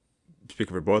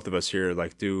both of us here.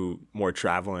 Like, do more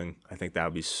traveling. I think that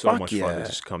would be so much fun to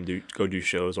just go do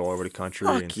shows all over the country.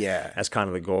 That's kind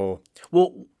of the goal.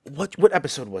 Well, what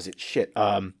episode was it? Shit.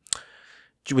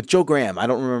 With Joe Graham, I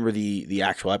don't remember the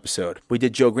actual episode. We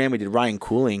did Joe Graham, we did Ryan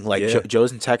Cooling. Like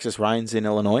Joe's in Texas, Ryan's in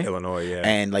Illinois. Yeah.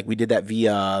 And like we did that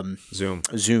via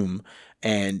Zoom.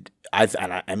 And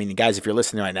I mean, guys, if you're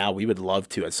listening right now, we would love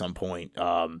to at some point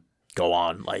go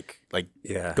on,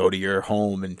 go to your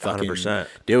home and fucking 100%.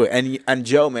 do it. And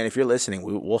Joe, man, if you're listening,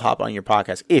 we'll hop on your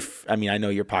podcast. I know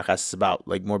your podcast is about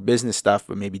like more business stuff,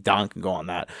 but maybe Don can go on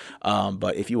that.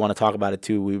 But if you want to talk about it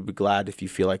too, we would be glad if you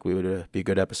feel like we would be a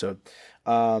good episode.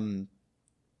 What's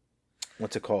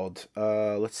it called?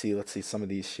 Let's see some of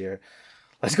these here.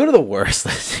 Let's go to the worst.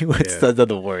 Let's see what's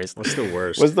the worst. What's the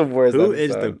worst? What's the worst? Who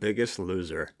is the biggest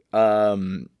loser? What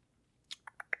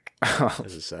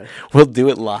does it say? We'll do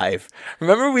it live.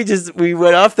 Remember we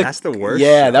went off the. That's the worst.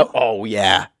 Yeah.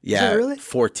 Yeah. Is it really?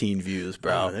 14 views,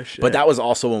 bro. Oh, no shit. But that was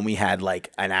also when we had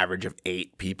like an average of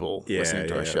 8 people listening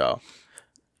to our show.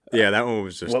 Yeah, that one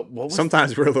was just. What was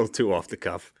sometimes we're a little too off the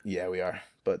cuff. Yeah, we are,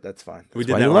 but that's fine. We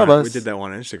did that one. We did that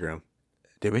one on Instagram.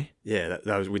 Did we? Yeah,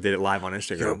 that was. We did it live on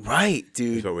Instagram. You're right,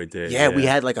 dude. That's what we did. Yeah, we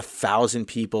had like 1,000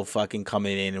 people fucking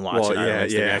coming in and watching.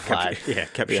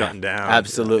 Kept shutting down.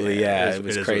 Absolutely, it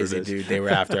was crazy, dude. They were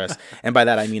after us, and by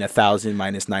that I mean 1,000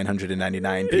 minus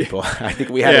 999 people. I think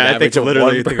we had an average of one.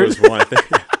 I think it was one.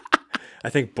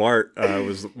 I think Bart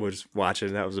was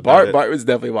watching. That was about it. Bart was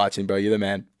definitely watching, bro. You're the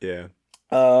man. Yeah.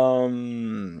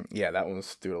 That one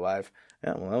was do it live.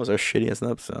 Yeah, well, that was our shittiest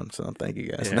episode, so thank you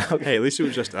guys. Yeah. Hey, at least it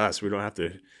was just us. We don't have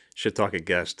to shit talk a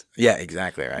guest. Yeah,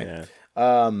 exactly, right?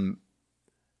 Yeah.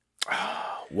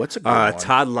 What's a good one?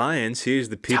 Todd Lyons, he's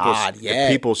the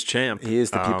people's champ. He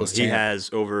is the people's champ. He has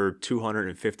over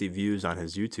 250 views on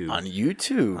his YouTube. On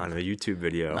YouTube? On a YouTube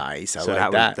video. Nice, I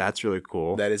like that. That's really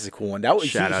cool. That is a cool one. That was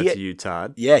Shout out to you,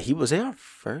 Todd. Yeah, was our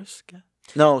first guest?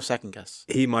 No, second guest.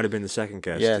 He might have been the second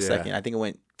guest. Yeah, second. I think it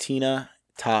went Tina,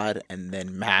 Todd, and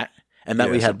then Matt. And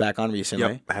Matt, we had back on recently.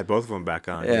 Yep, I had both of them back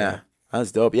on. Yeah. That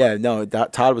was dope. Yeah, no,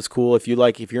 Todd was cool. If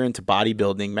you're into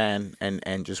bodybuilding, man,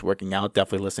 and just working out,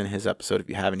 definitely listen to his episode if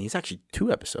you haven't. He's actually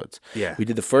 2 episodes. Yeah. We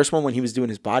did the first one when he was doing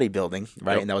his bodybuilding,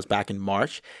 right? Yep. And that was back in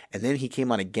March. And then he came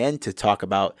on again to talk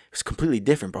about, it was completely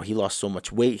different, bro. He lost so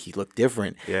much weight. He looked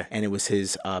different. Yeah. And it was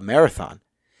his marathon.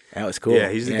 That was cool. Yeah,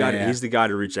 he's the guy. He's the guy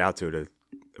to reach out to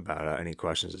about any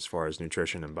questions as far as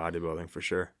nutrition and bodybuilding for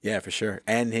sure. Yeah, for sure.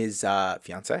 And his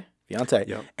fiance,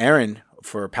 Yep. Erin,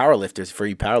 for you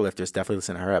powerlifters, definitely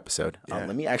listen to her episode. Yeah,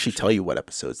 let me actually tell you what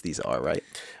episodes these are, right?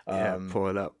 Pull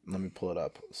it up. Let me pull it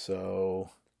up. So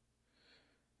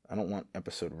I don't want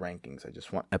episode rankings. I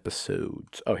just want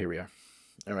episodes. Oh, here we are.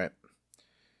 All right.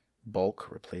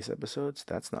 Bulk replace episodes.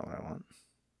 That's not what I want.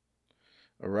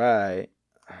 All right.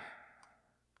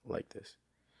 Like this.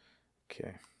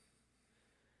 Okay.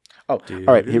 Oh,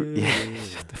 all right. Here. Yeah.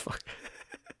 Shut the fuck.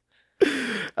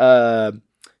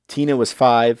 Tina was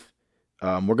 5.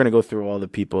 We're gonna go through all the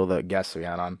people, the guests we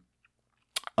had on.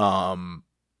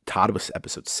 Todd was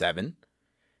episode 7.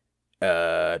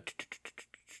 Was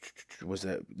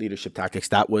it leadership tactics?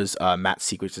 That was Matt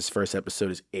Secrets' first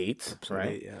episode is 8, right?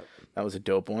 8, yeah. That was a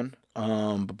dope one.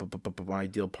 My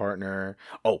ideal partner.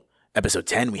 Oh, episode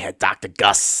 10 we had Dr.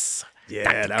 Gus. Yeah,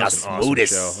 Dr. that Gus was an awesome Modis.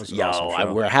 show. That was an Yo, awesome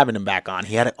show. we're having him back on.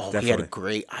 He had a Definitely.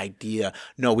 great idea.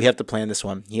 No, we have to plan this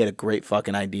one. He had a great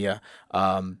fucking idea.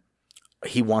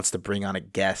 He wants to bring on a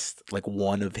guest, like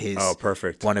one of his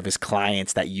perfect. one of his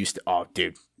clients that used to. Oh,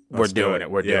 dude, we're doing it.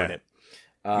 We're doing it.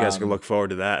 You guys can look forward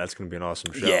to that. That's going to be an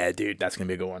awesome show. Yeah, dude, that's gonna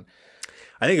be a good one.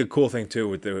 I think a cool thing too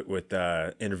with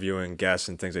interviewing guests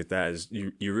and things like that is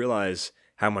you realize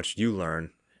how much you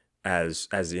learn as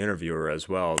the interviewer as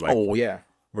well. Like, Oh yeah,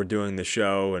 we're doing the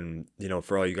show, and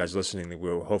for all you guys listening,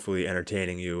 we're hopefully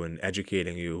entertaining you and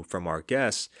educating you from our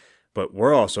guests. But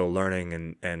we're also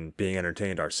learning and being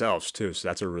entertained ourselves too. So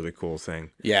that's a really cool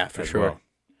thing. yeah, for as sure. well.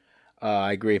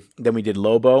 I agree. Then we did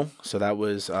Lobo, so that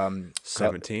was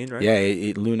 17, right?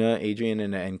 Yeah, Luna, Adrian,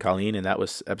 and Colleen, and that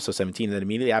was episode 17. And then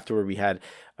immediately afterward, we had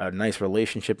a nice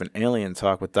relationship and alien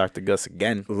talk with Dr. Gus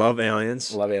again. Love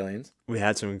aliens. Love aliens. We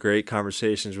had some great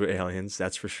conversations with aliens.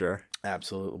 That's for sure.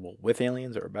 Absolutely. Well, with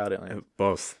aliens or about aliens?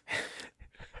 Both.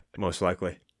 Most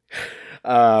likely.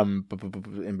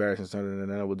 Embarrassing.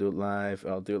 No, we'll do it live.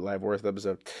 I'll do it live. Worst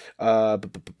episode.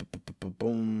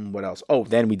 Boom. What else? Oh,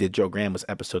 then we did Joe Graham was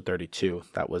episode 32.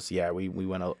 That was we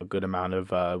went a good amount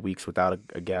of weeks without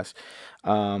a guest.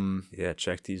 Yeah,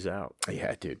 check these out.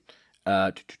 Yeah, dude.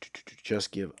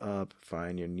 Just give up,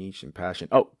 find your niche and passion.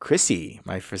 Oh, Chrissy,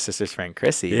 my sister's friend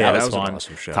Chrissy. Yeah, that was fun. an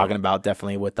awesome show. Talking about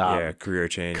definitely with career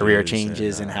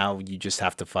changes, and how you just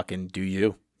have to fucking do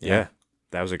you. Yeah,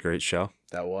 that was a great show.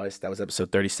 That was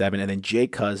episode 37, and then Jay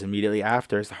Cuz immediately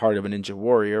after is the Heart of a Ninja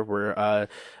Warrior, where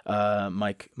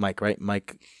Mike, right?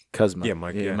 Mike Kuzma. Yeah,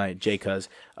 Mike. Yeah. Mike Jay Cuz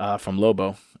from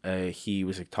Lobo. He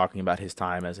was talking about his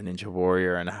time as a ninja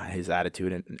warrior and his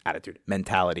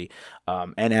mentality,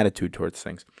 and attitude towards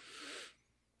things.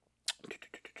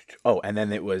 Oh, and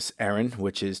then it was Erin,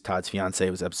 which is Todd's fiance.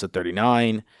 It was episode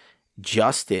 39.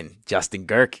 Justin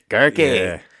Gurke.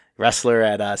 Yeah. Wrestler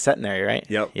at Centenary, right?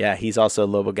 Yep. Yeah, he's also a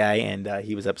Lobo guy, and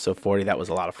he was episode 40. That was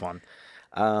a lot of fun.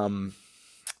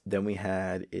 Then we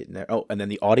had it in there. Oh, and then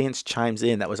the audience chimes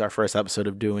in. That was our first episode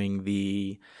of doing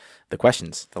the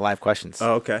questions, the live questions.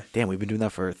 Oh, okay. Damn, we've been doing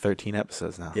that for 13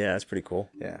 episodes now. Yeah, that's pretty cool.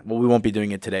 Yeah. Well, we won't be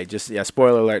doing it today. Just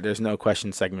spoiler alert, there's no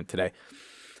question segment today.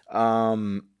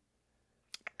 Anthony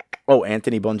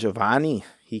Bongiovanni,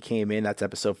 he came in. That's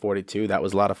episode 42. That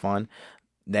was a lot of fun.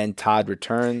 Then Todd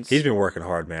returns. He's been working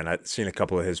hard, man. I've seen a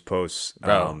couple of his posts.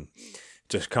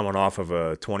 Just coming off of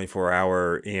a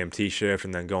 24-hour EMT shift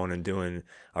and then going and doing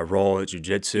a roll at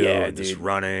Jiu-Jitsu and just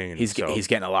running. And he's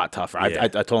getting a lot tougher. Yeah.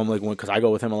 I told him because I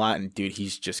go with him a lot, and dude,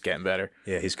 he's just getting better.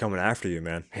 Yeah, he's coming after you,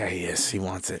 man. Yeah, he is. He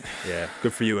wants it. Yeah,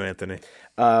 good for you, Anthony.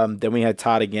 Then we had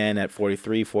Todd again at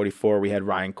 43, 44. We had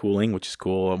Ryan Cooling, which is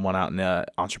cool, and one out in the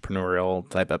entrepreneurial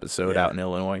type episode out in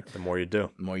Illinois. The more you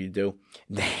do. The more you do.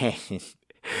 Then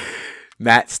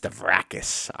Matt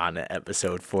Stavrakis on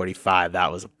episode 45.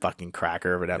 That was a fucking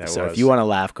cracker of an episode. If you want to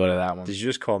laugh, go to that one. Did you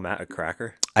just call Matt a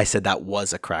cracker? I said that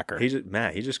was a cracker. He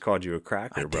just called you a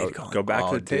cracker, bro. Go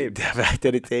back to the tape. Back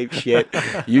to the tape. Shit.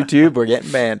 YouTube, we're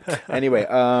getting banned. Anyway,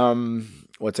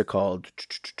 what's it called?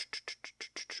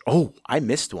 Oh, I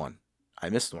missed one,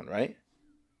 right?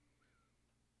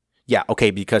 Yeah,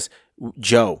 okay, because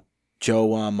Joe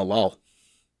Malal.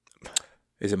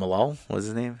 Is it Malal? What's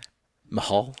his name?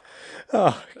 Mahal.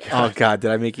 Oh, Oh God,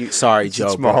 did I make you? Sorry, Joe.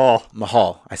 It's Mahal.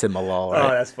 Mahal. I said Malal. Right? Oh,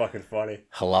 that's fucking funny.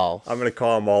 Halal. I'm gonna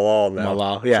call him Malal now.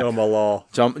 Malal. Yeah. Joe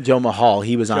Malal. Joe Mahal.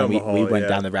 He was on. We Mahal, went yeah.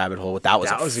 down the rabbit hole. That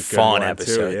was a good fun one,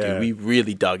 episode, too, yeah. dude. We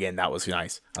really dug in. That was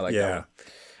nice. I like that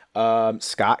one.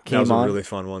 Scott came That was on. a really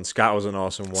fun one. Scott was an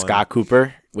awesome one. Scott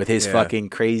Cooper with his Yeah. fucking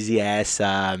crazy ass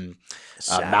mountain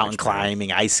man.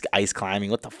 climbing, ice climbing.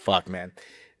 What the fuck, man?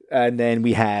 And then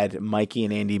we had Mikey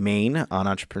and Andy Main on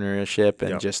entrepreneurship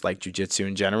and Yep. just like jiu-jitsu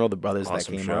in general, the brothers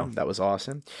Awesome that came show. on. That was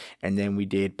awesome. And then we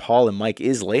did Paul and Mike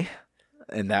Isley,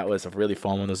 and that was a really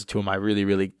fun one. Those are two of my really,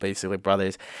 really basically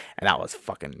brothers, and that was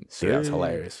fucking, dude, that was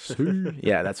hilarious.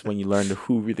 Yeah, that's when you learn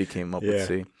who really came up with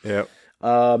C. Yep.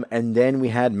 And then we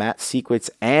had Matt Secrets,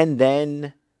 and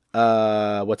then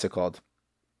what's it called?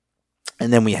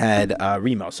 And then we had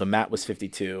Remo. So Matt was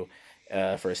 52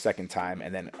 for a second time,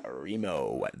 and then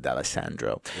Remo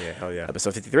D'Alessandro. Yeah, hell yeah.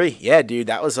 Episode 53. Yeah, dude,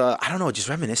 that was I don't know, just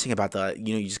reminiscing about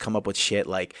you just come up with shit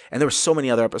like, and there were so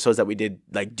many other episodes that we did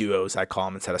like duos, I call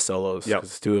them, instead of solos, because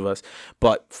it's two of us.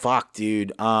 But fuck,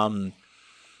 dude, I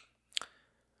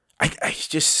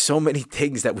just so many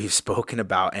things that we've spoken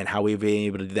about and how we've been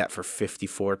able to do that for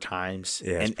 54 times,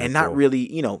 Yeah, and not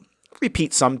really,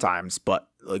 repeat sometimes, but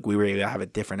like we were able to have a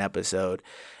different episode.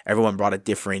 Everyone brought a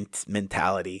different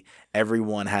mentality.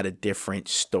 Everyone had a different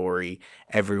story.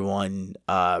 Everyone,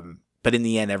 but in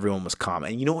the end, everyone was calm.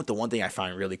 And you know what? The one thing I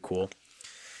find really cool,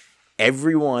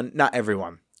 not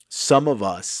everyone, some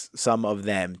of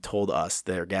them told us,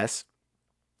 their guests,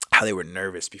 how they were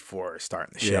nervous before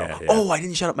starting the show. Yeah. Oh, I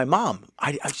didn't shout out my mom.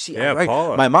 I see. Yeah, right.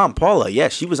 Paula. My mom, Paula. Yeah,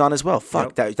 she was on as well.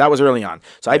 Fuck, that was early on.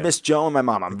 So I missed Joe and my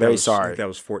mom. I'm very I sorry. think that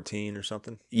was 14 or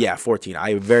something. Yeah, 14.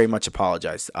 I very much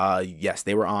apologize. Yes,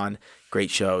 they were on great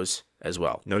shows as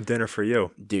well. No dinner for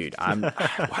you. Dude,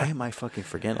 why am I fucking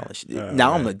forgetting all this shit?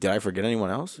 Now I'm like, did I forget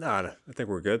anyone else? No, I think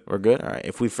we're good. We're good? All right.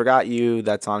 If we forgot you,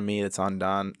 that's on me. That's on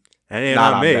Don. It ain't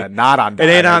Not on me. Don. Not on Don.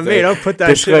 It ain't on me. Don't put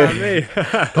that shit on me.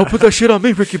 Don't put that shit on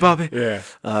me, Ricky Bobby.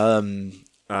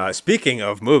 Yeah. Speaking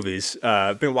of movies,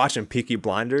 I've been watching Peaky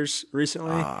Blinders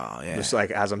recently. Oh, yeah. Just like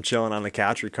as I'm chilling on the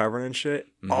couch recovering and shit.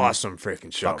 Awesome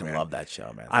freaking show, Fucking man. love that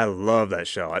show, man. I love that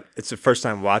show. It's the first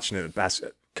time watching it the past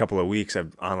couple of weeks.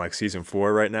 I'm on like season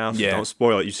 4 right now. So don't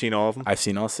spoil it. You've seen all of them? I've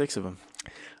seen all 6 of them.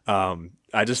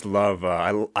 I just love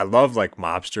I love like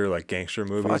mobster, like gangster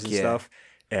movies and yeah. stuff.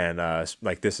 And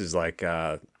like this is like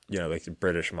like the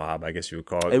British mob, I guess you would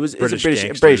call it. It was a British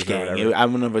gangsters or gang. whatever. I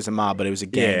don't know if it was a mob, but it was a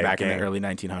gang Yeah, back in gang. the early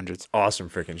 1900s. Awesome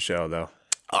freaking show though.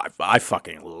 I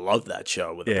fucking love that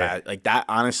show with like that.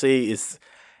 Honestly, is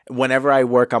whenever I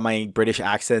work on my British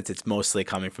accents, it's mostly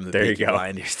coming from the Peaky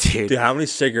Blinders, dude. Dude, how many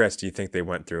cigarettes do you think they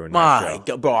went through in that My show?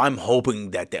 God, bro, I'm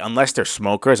hoping that unless they're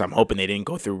smokers, I'm hoping they didn't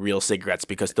go through real cigarettes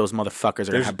because those motherfuckers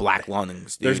are gonna have black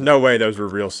lungs, dude. There's no way those were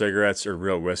real cigarettes or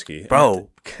real whiskey, Bro.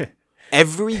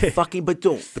 Every fucking but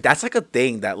that's like a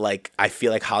thing that like I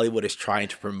feel like Hollywood is trying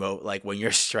to promote. Like when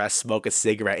you're stressed, smoke a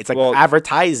cigarette. It's like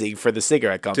advertising for the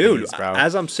cigarette companies, dude. bro.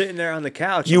 As I'm sitting there on the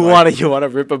couch, You wanna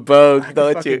rip a bogue, I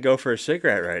don't fucking you? go for a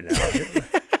cigarette right now.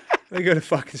 Let me go to the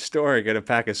fucking store and get a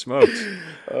pack of smokes.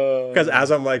 Because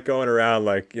as I'm like going around,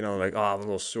 like like I'm a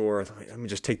little sore. Let me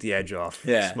just take the edge off.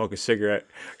 Yeah. Smoke a cigarette.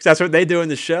 Because that's what they do in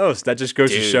the shows. That just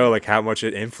goes to show like how much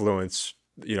it influence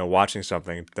watching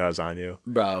something does on you.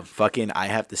 Bro, fucking, I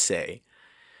have to say,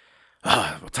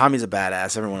 Tommy's a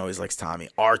badass. Everyone always likes Tommy.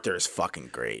 Arthur's fucking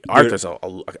great. Arthur's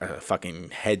a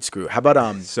fucking head screw. How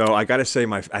about So I gotta say,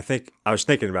 I was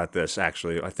thinking about this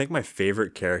actually. I think my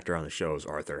favorite character on the show is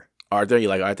Arthur. Arthur? You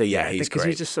like Arthur? Yeah, he's great. Because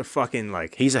he's just a fucking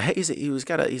like he's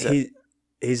got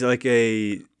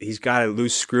a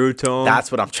loose screw to him. That's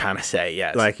what I'm trying to say.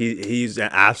 Yes, like he's an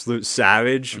absolute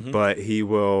savage, but he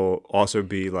will also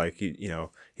be like he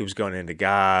was going into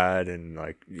God and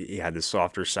like he had the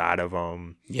softer side of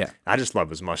him. Yeah, I just love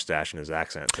his mustache and his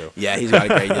accent too. Yeah, he's got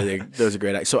a great. Those are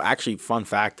great. So actually, fun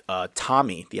fact: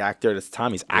 Tommy, the actor that's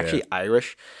Tommy, is actually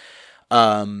Irish.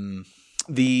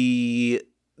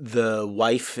 The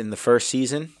wife in the first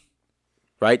season,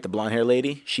 right? The blonde hair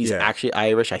lady. She's actually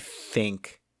Irish, I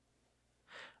think.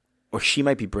 Or she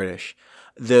might be British.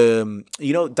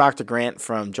 Dr. Grant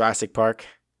from Jurassic Park,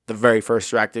 the very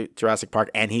first Jurassic Park,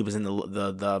 and he was in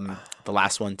the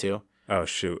last one too. Oh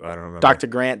shoot, I don't remember. Dr.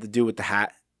 Grant, the dude with the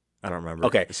hat. I don't remember.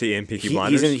 Okay, is he in Peaky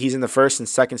Blinders? He's in the first and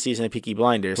second season of Peaky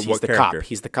Blinders. But he's what the character? cop.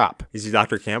 He's the cop. Is he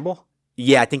Dr. Campbell?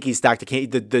 Yeah, I think he's Dr.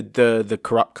 the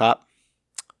corrupt cop.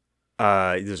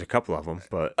 There's a couple of them,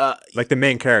 but like the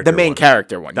main character. The main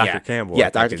character one. Dr. Campbell.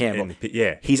 Yeah, Dr. Campbell.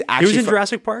 He's actually he was in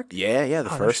Jurassic Park. Yeah, the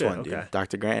first one, dude. Okay.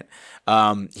 Dr. Grant.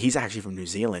 He's actually from New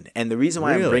Zealand, and the reason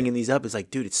why I'm bringing these up is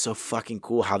like, dude, it's so fucking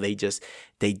cool how they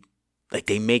Like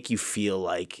they make you feel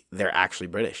like they're actually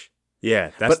British.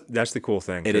 Yeah, that's the cool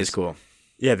thing. It is cool.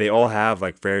 Yeah, they all have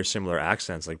like very similar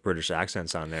accents, like British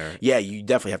accents on there. Yeah, you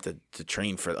definitely have to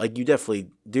train for like you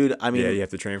definitely, dude. I mean, Yeah, you have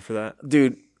to train for that.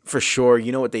 dude, for sure.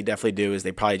 You know what they definitely do is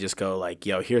they probably just go like,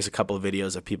 yo, here's a couple of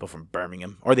videos of people from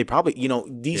Birmingham, or they probably,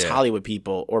 these Hollywood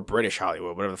people or British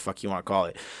Hollywood, whatever the fuck you want to call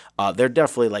it. They're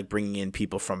definitely like bringing in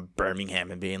people from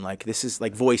Birmingham and being like, this is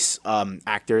like voice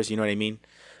actors. You know what I mean?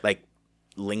 Like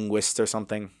linguists or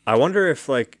something. I wonder if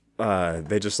like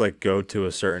they just like go to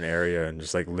a certain area and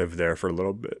just like live there for a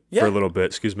little bit. Yeah. For a little bit,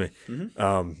 excuse me.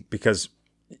 Because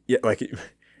like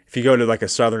if you go to like a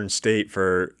southern state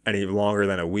for any longer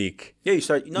than a week, Yeah, you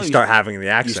start having the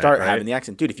accent. You start right? having the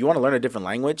accent, dude. If you want to learn a different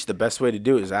language, the best way to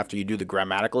do it is after you do the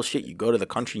grammatical shit, you go to the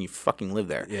country and you fucking live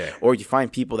there. Yeah. Or you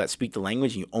find people that speak the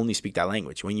language and you only speak that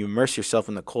language. When you immerse yourself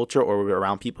in the culture or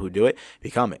around people who do it,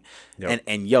 become it. Yep.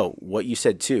 And yo, what you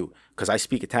said too, because I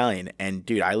speak Italian, and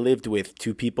dude, I lived with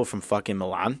two people from fucking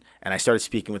Milan, and I started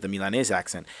speaking with a Milanese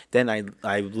accent. Then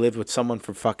I lived with someone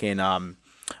from fucking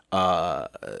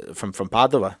from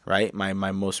Padua, right? My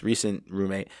most recent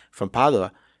roommate from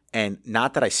Padua, and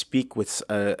not that I speak with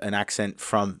an accent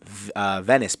from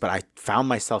Venice, but I found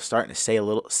myself starting to say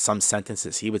some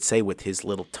sentences he would say with his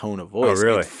little tone of voice. Oh,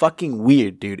 really? It's fucking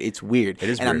weird, dude. It's weird. It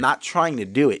is and weird. I'm not trying to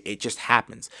do it. It just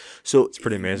happens. So it's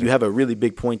pretty amazing. You have a really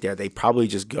big point there. They probably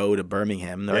just go to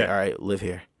Birmingham. And they're like, all right, live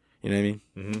here. You know what I mean?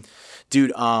 Mm-hmm.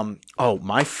 Dude,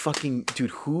 my fucking dude,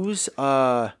 who's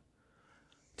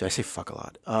did I say fuck a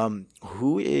lot?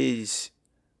 Who is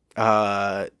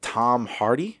Tom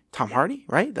Hardy? Tom Hardy,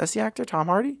 right? That's the actor, Tom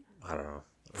Hardy? I don't know.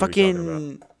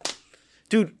 Fucking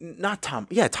dude, not Tom.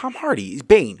 Yeah, Tom Hardy. He's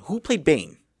Bane. Who played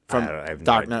Bane from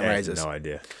Dark Knight Rises? I have no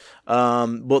idea.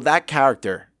 Well, that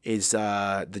character is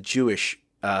the Jewish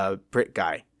Brit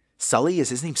guy. Sully, is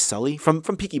his name Sully? From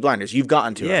Peaky Blinders. You've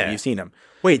gotten to him. You've seen him.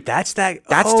 Wait, that's Tom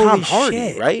Holy Hardy,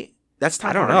 shit. right? That's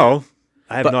Tom Hardy. I don't know.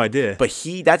 I have no idea. But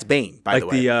that's Bane, by the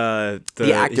way. The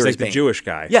actor he's like is Bane. the Jewish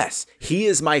guy. Yes, he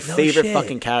is my favorite shit.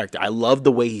 fucking character. I love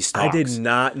the way he stalks. I did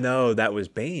not know that was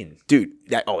Bane. Dude,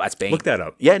 that's Bane. Look that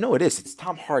up. Yeah, no, it is. It's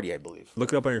Tom Hardy, I believe.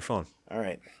 Look it up on your phone. All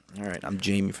right. I'm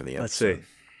Jamie for the episode. Let's see.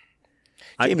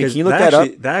 Jamie, can you look that up?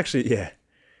 That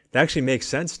actually makes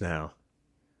sense now.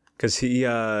 Because he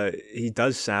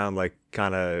does sound like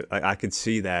kind of like I could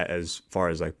see that as far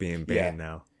as like being Bane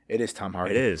now. It is Tom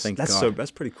Hardy. It is. Thank That's God.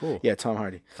 that's pretty cool. Yeah, Tom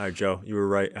Hardy. All right, Joe, you were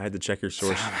right. I had to check your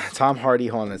source. Tom Hardy.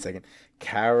 Hold on a second.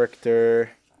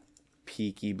 Character,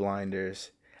 Peaky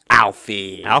Blinders.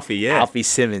 Alfie, yeah. Alfie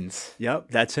Simmons.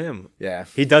 Yep, that's him. Yeah.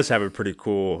 He does have a pretty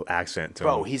cool accent to him.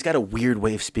 Bro, he's got a weird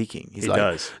way of speaking. He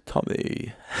does.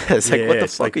 Tommy. It's like, what the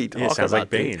fuck are you talking it sounds about? like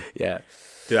Bane. Dude? Yeah.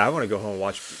 Dude, I want to go home and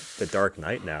watch The Dark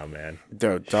Knight now, man.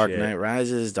 Dark Knight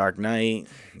Rises, Dark Knight.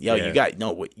 Yo, Yeah. you got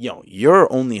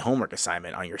your only homework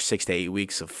assignment on your 6 to 8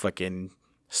 weeks of fucking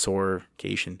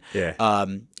sorcation,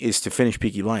 is to finish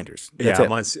Peaky Blinders. That's I'm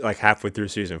it. on like halfway through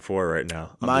season 4 right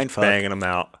now. I'm just Mindfuck. banging them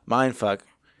out. Mindfuck.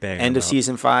 Banging End them of out.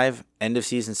 season 5, end of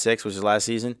season 6, which is last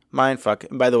season. Mindfuck.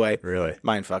 And by the way, Really?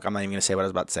 mindfuck. I'm not even gonna say what I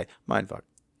was about to say. Mindfuck.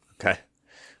 Okay.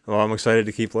 Well, I'm excited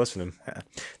to keep listening.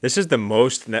 This is the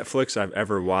most Netflix I've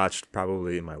ever watched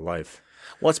probably in my life.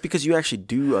 Well, it's because you actually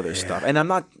do other stuff, and I'm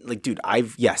not like, dude. I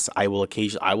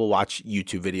will watch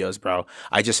YouTube videos, bro.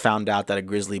 I just found out that a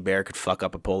grizzly bear could fuck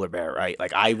up a polar bear, right?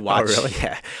 Like I watch, really?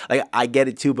 Yeah, like I get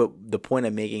it too. But the point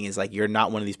I'm making is like you're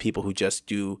not one of these people who just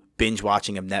do binge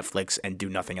watching of Netflix and do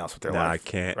nothing else with their life. I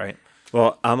can't. Right?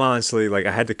 Well, I'm honestly like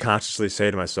I had to consciously say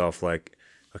to myself like,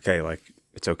 okay, like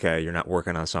it's okay. You're not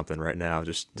working on something right now.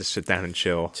 Just sit down and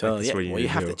chill. So like, yeah, you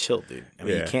have to chill, dude. I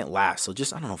mean, Yeah. you can't laugh. So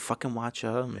just I don't know, fucking watch.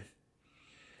 Well,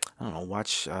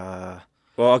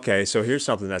 okay. So here's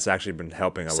something that's actually been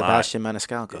helping a Sebastian lot.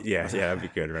 Maniscalco. Yeah, that'd be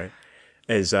good, right?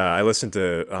 Is I listen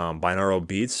to binaural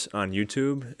beats on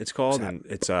YouTube. It's called, and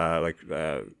it's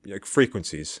like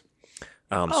frequencies.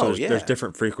 So there's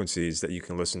different frequencies that you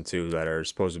can listen to that are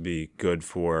supposed to be good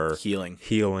for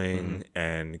healing,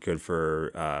 and good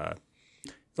for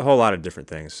a whole lot of different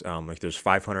things. Like there's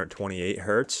 528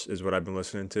 hertz is what I've been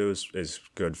listening to is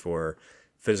good for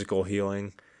physical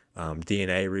healing,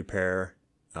 DNA repair,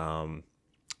 good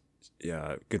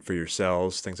for your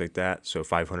cells, things like that. So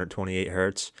 528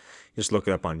 hertz. Just look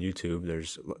it up on YouTube.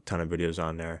 There's a ton of videos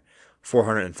on there.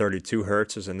 432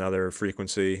 hertz is another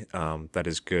frequency that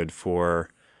is good for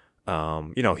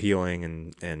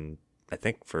healing and I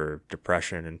think for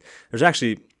depression. And there's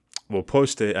actually, we'll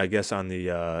post it I guess on the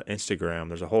Instagram.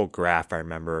 There's a whole graph. I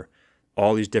remember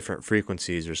all these different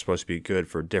frequencies are supposed to be good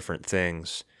for different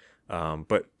things,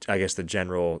 but I guess the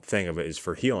general thing of it is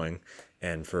for healing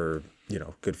and for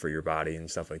good for your body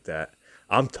and stuff like that.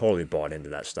 I'm totally bought into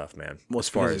that stuff, man. Well, as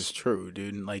far as it's true,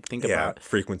 dude. Like, think about,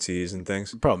 frequencies and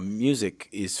things. bro, music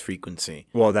is frequency.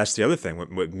 Well, that's the other thing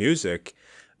with music.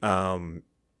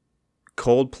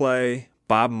 Coldplay,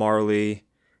 Bob Marley,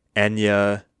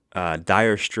 Enya,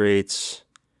 Dire Straits.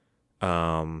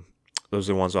 Those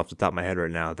are the ones off the top of my head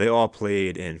right now. They all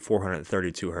played in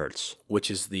 432 hertz, Which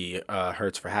is the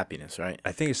hertz for happiness, right?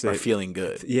 I think it's Or the feeling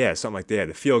good. yeah, something like that. Yeah,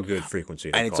 the feel good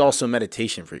frequency. And it's also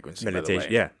meditation frequency. meditation. By the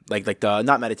way. Yeah, Like the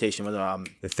not meditation, but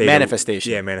the theta-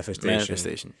 manifestation. Yeah, manifestation.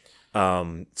 Manifestation.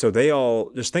 So they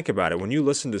all just think about it. When you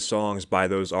listen to songs by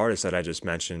those artists that I just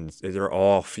mentioned, they're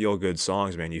all feel good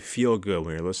songs, man. You feel good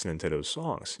when you're listening to those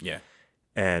songs. Yeah.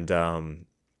 And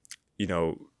you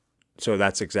know, so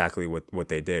that's exactly what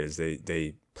they did is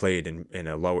they played in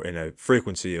a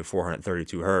frequency of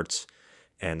 432 hertz,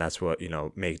 and that's what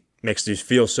makes you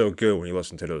feel so good when you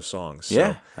listen to those songs. So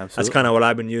Yeah, absolutely. that's kind of what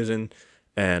I've been using,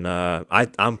 and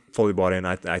I'm fully bought in.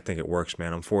 I think it works,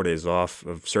 man. I'm 4 days off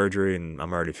of surgery, and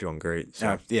I'm already feeling great.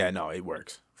 So. Yeah, no, it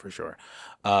works for sure.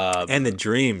 And the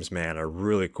dreams, man, are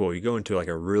really cool. You go into like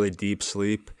a really deep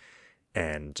sleep,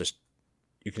 and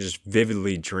you can just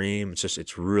vividly dream.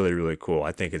 It's really, really cool.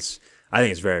 I think it's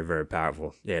very, very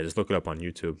powerful. Yeah, just look it up on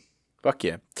YouTube. Fuck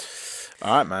yeah.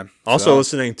 All right, man. Also,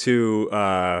 listening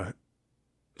to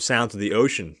sounds of the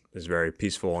ocean is very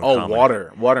peaceful and calming.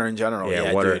 Water in general.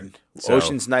 Yeah, water. Dude. So-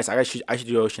 Ocean's nice. I should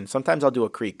do ocean. Sometimes I'll do a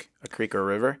creek or a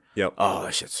river. Yep. Oh,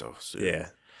 that shit's so sweet. Yeah.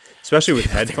 Especially with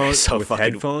They're headphones. so With fucking-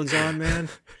 headphones on, man.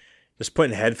 Just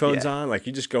putting headphones Yeah. on, like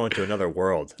you just go into another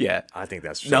world. Yeah. I think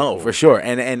that's so No, cool. for sure.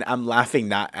 And I'm laughing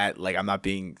not at like I'm not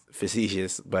being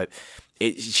facetious, but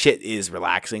shit is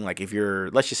relaxing. Like if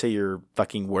let's just say you're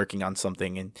fucking working on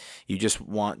something and you just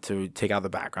want to take out the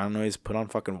background noise, put on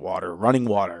fucking running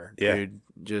water, Yeah. dude.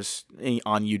 Just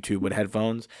on YouTube with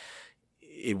headphones,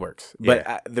 it works. But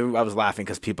I was laughing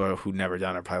because people who never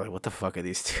done it are probably like, "What the fuck are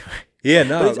these two?" Yeah,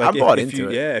 no, But like I'm bought if into you,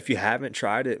 it. Yeah, if you haven't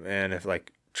tried it, man,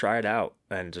 try it out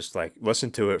and just like listen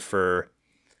to it for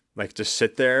like just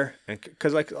sit there and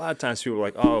because like a lot of times people are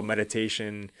like, oh,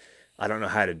 meditation, I don't know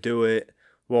how to do it.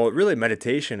 Well, really,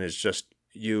 meditation is just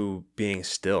you being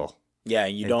still. Yeah,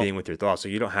 you and don't being with your thoughts. So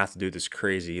you don't have to do this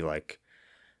crazy like,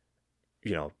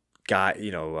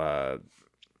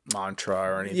 mantra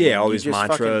or anything. yeah, all You these just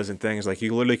mantras and things. Like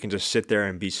you literally can just sit there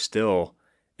and be still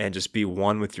and just be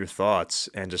one with your thoughts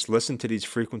and just listen to these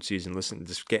frequencies and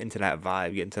just get into that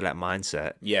vibe, get into that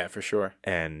mindset. Yeah, for sure.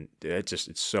 And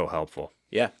it's so helpful.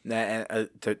 Yeah, and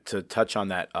to touch on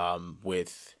that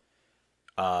with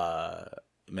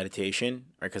meditation,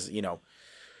 right? Because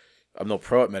I'm no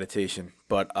pro at meditation,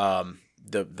 but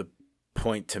the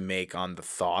point to make on the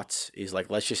thoughts is like,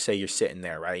 let's just say you're sitting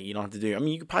there, right? You don't have to do. I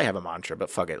mean, you could probably have a mantra, but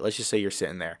fuck it. Let's just say you're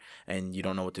sitting there and you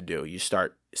don't know what to do. You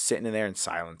start sitting in there in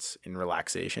silence, in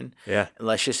relaxation. Yeah. And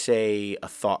let's just say a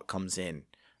thought comes in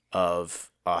of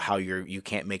how you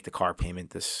can't make the car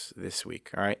payment this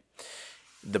week. All right.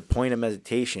 The point of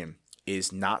meditation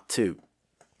is not to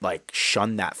like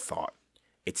shun that thought.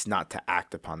 It's not to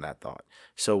act upon that thought.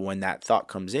 So when that thought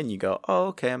comes in, you go, oh,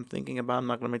 okay, I'm thinking about I'm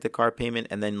not going to make the car payment.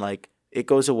 And then like it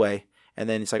goes away. And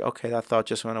then it's like, okay, that thought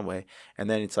just went away. And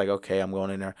then it's like, okay, I'm going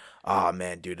in there. Oh,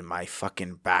 man, dude, my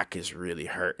fucking back is really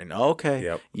hurting. Okay,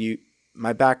 Yep.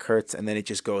 My back hurts. And then it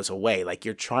just goes away. Like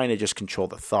you're trying to just control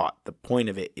the thought. The point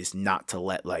of it is not to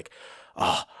let like,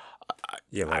 oh,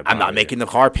 Yeah, I'm not making the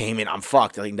car payment. I'm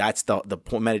fucked. I think that's the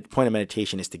point of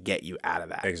meditation is to get you out of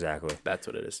that. Exactly. That's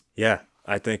what it is. Yeah.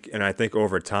 I think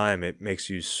over time it makes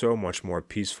you so much more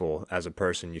peaceful as a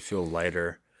person. You feel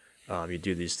lighter. You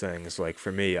do these things. Like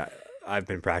for me, I've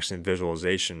been practicing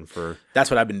visualization for That's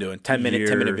what I've been doing. 10 minute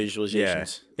visualizations. Yeah,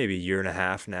 maybe a year and a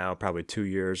half now, probably 2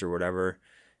 years or whatever.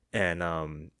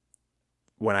 And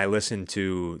when I listen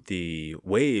to the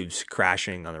waves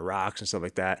crashing on the rocks and stuff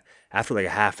like that, after like a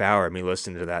half hour of me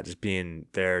listening to that, just being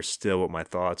there still with my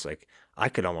thoughts, like I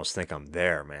could almost think I'm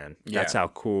there, man. Yeah. That's how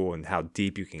cool and how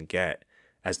deep you can get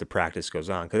as the practice goes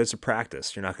on. Because it's a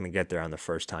practice. You're not going to get there on the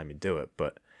first time you do it,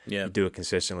 but you do it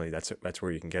consistently. That's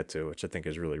where you can get to, which I think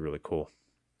is really, really cool.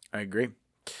 I agree.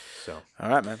 So, all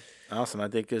right, man. Awesome. I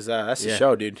think that's the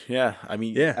show, dude. Yeah. I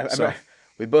mean, yeah.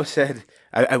 We both said,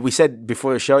 we said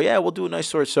before the show, yeah, we'll do a nice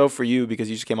short show for you because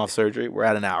you just came off surgery. We're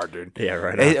at an hour, dude. Yeah,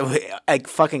 right. Like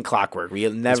fucking clockwork. We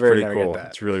never cool. get that.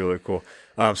 It's really, really cool.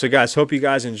 So, guys, hope you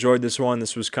guys enjoyed this one.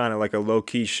 This was kind of like a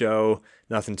low-key show.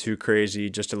 Nothing too crazy.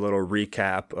 Just a little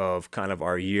recap of kind of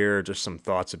our year, just some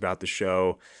thoughts about the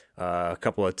show, a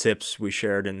couple of tips we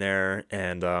shared in there.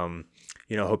 And,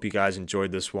 hope you guys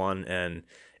enjoyed this one. And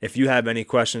if you have any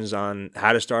questions on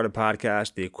how to start a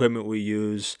podcast, the equipment we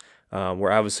use,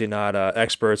 We're obviously not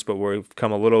experts, but we've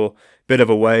come a little bit of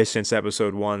a way since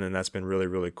episode 1, and that's been really,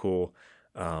 really cool.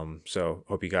 So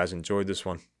hope you guys enjoyed this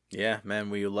one. Yeah, man,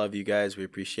 we love you guys. We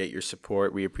appreciate your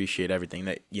support. We appreciate everything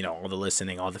that, all the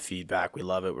listening, all the feedback. We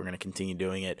love it. We're going to continue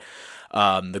doing it.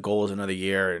 The goal is another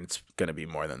year, and it's going to be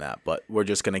more than that. But we're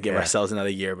just going to give ourselves another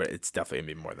year, but it's definitely going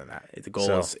to be more than that. The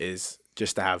goal is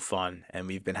just to have fun, and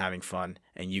we've been having fun,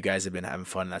 and you guys have been having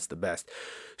fun, and that's the best.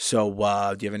 So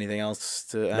do you have anything else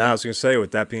to add? No, I was going to say,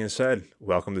 with that being said,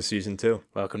 welcome to Season 2.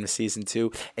 Welcome to Season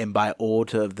 2. And by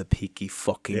order of the Peaky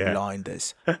fucking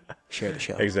Blinders, share the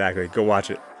show. Exactly. Go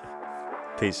watch it.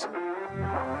 Peace.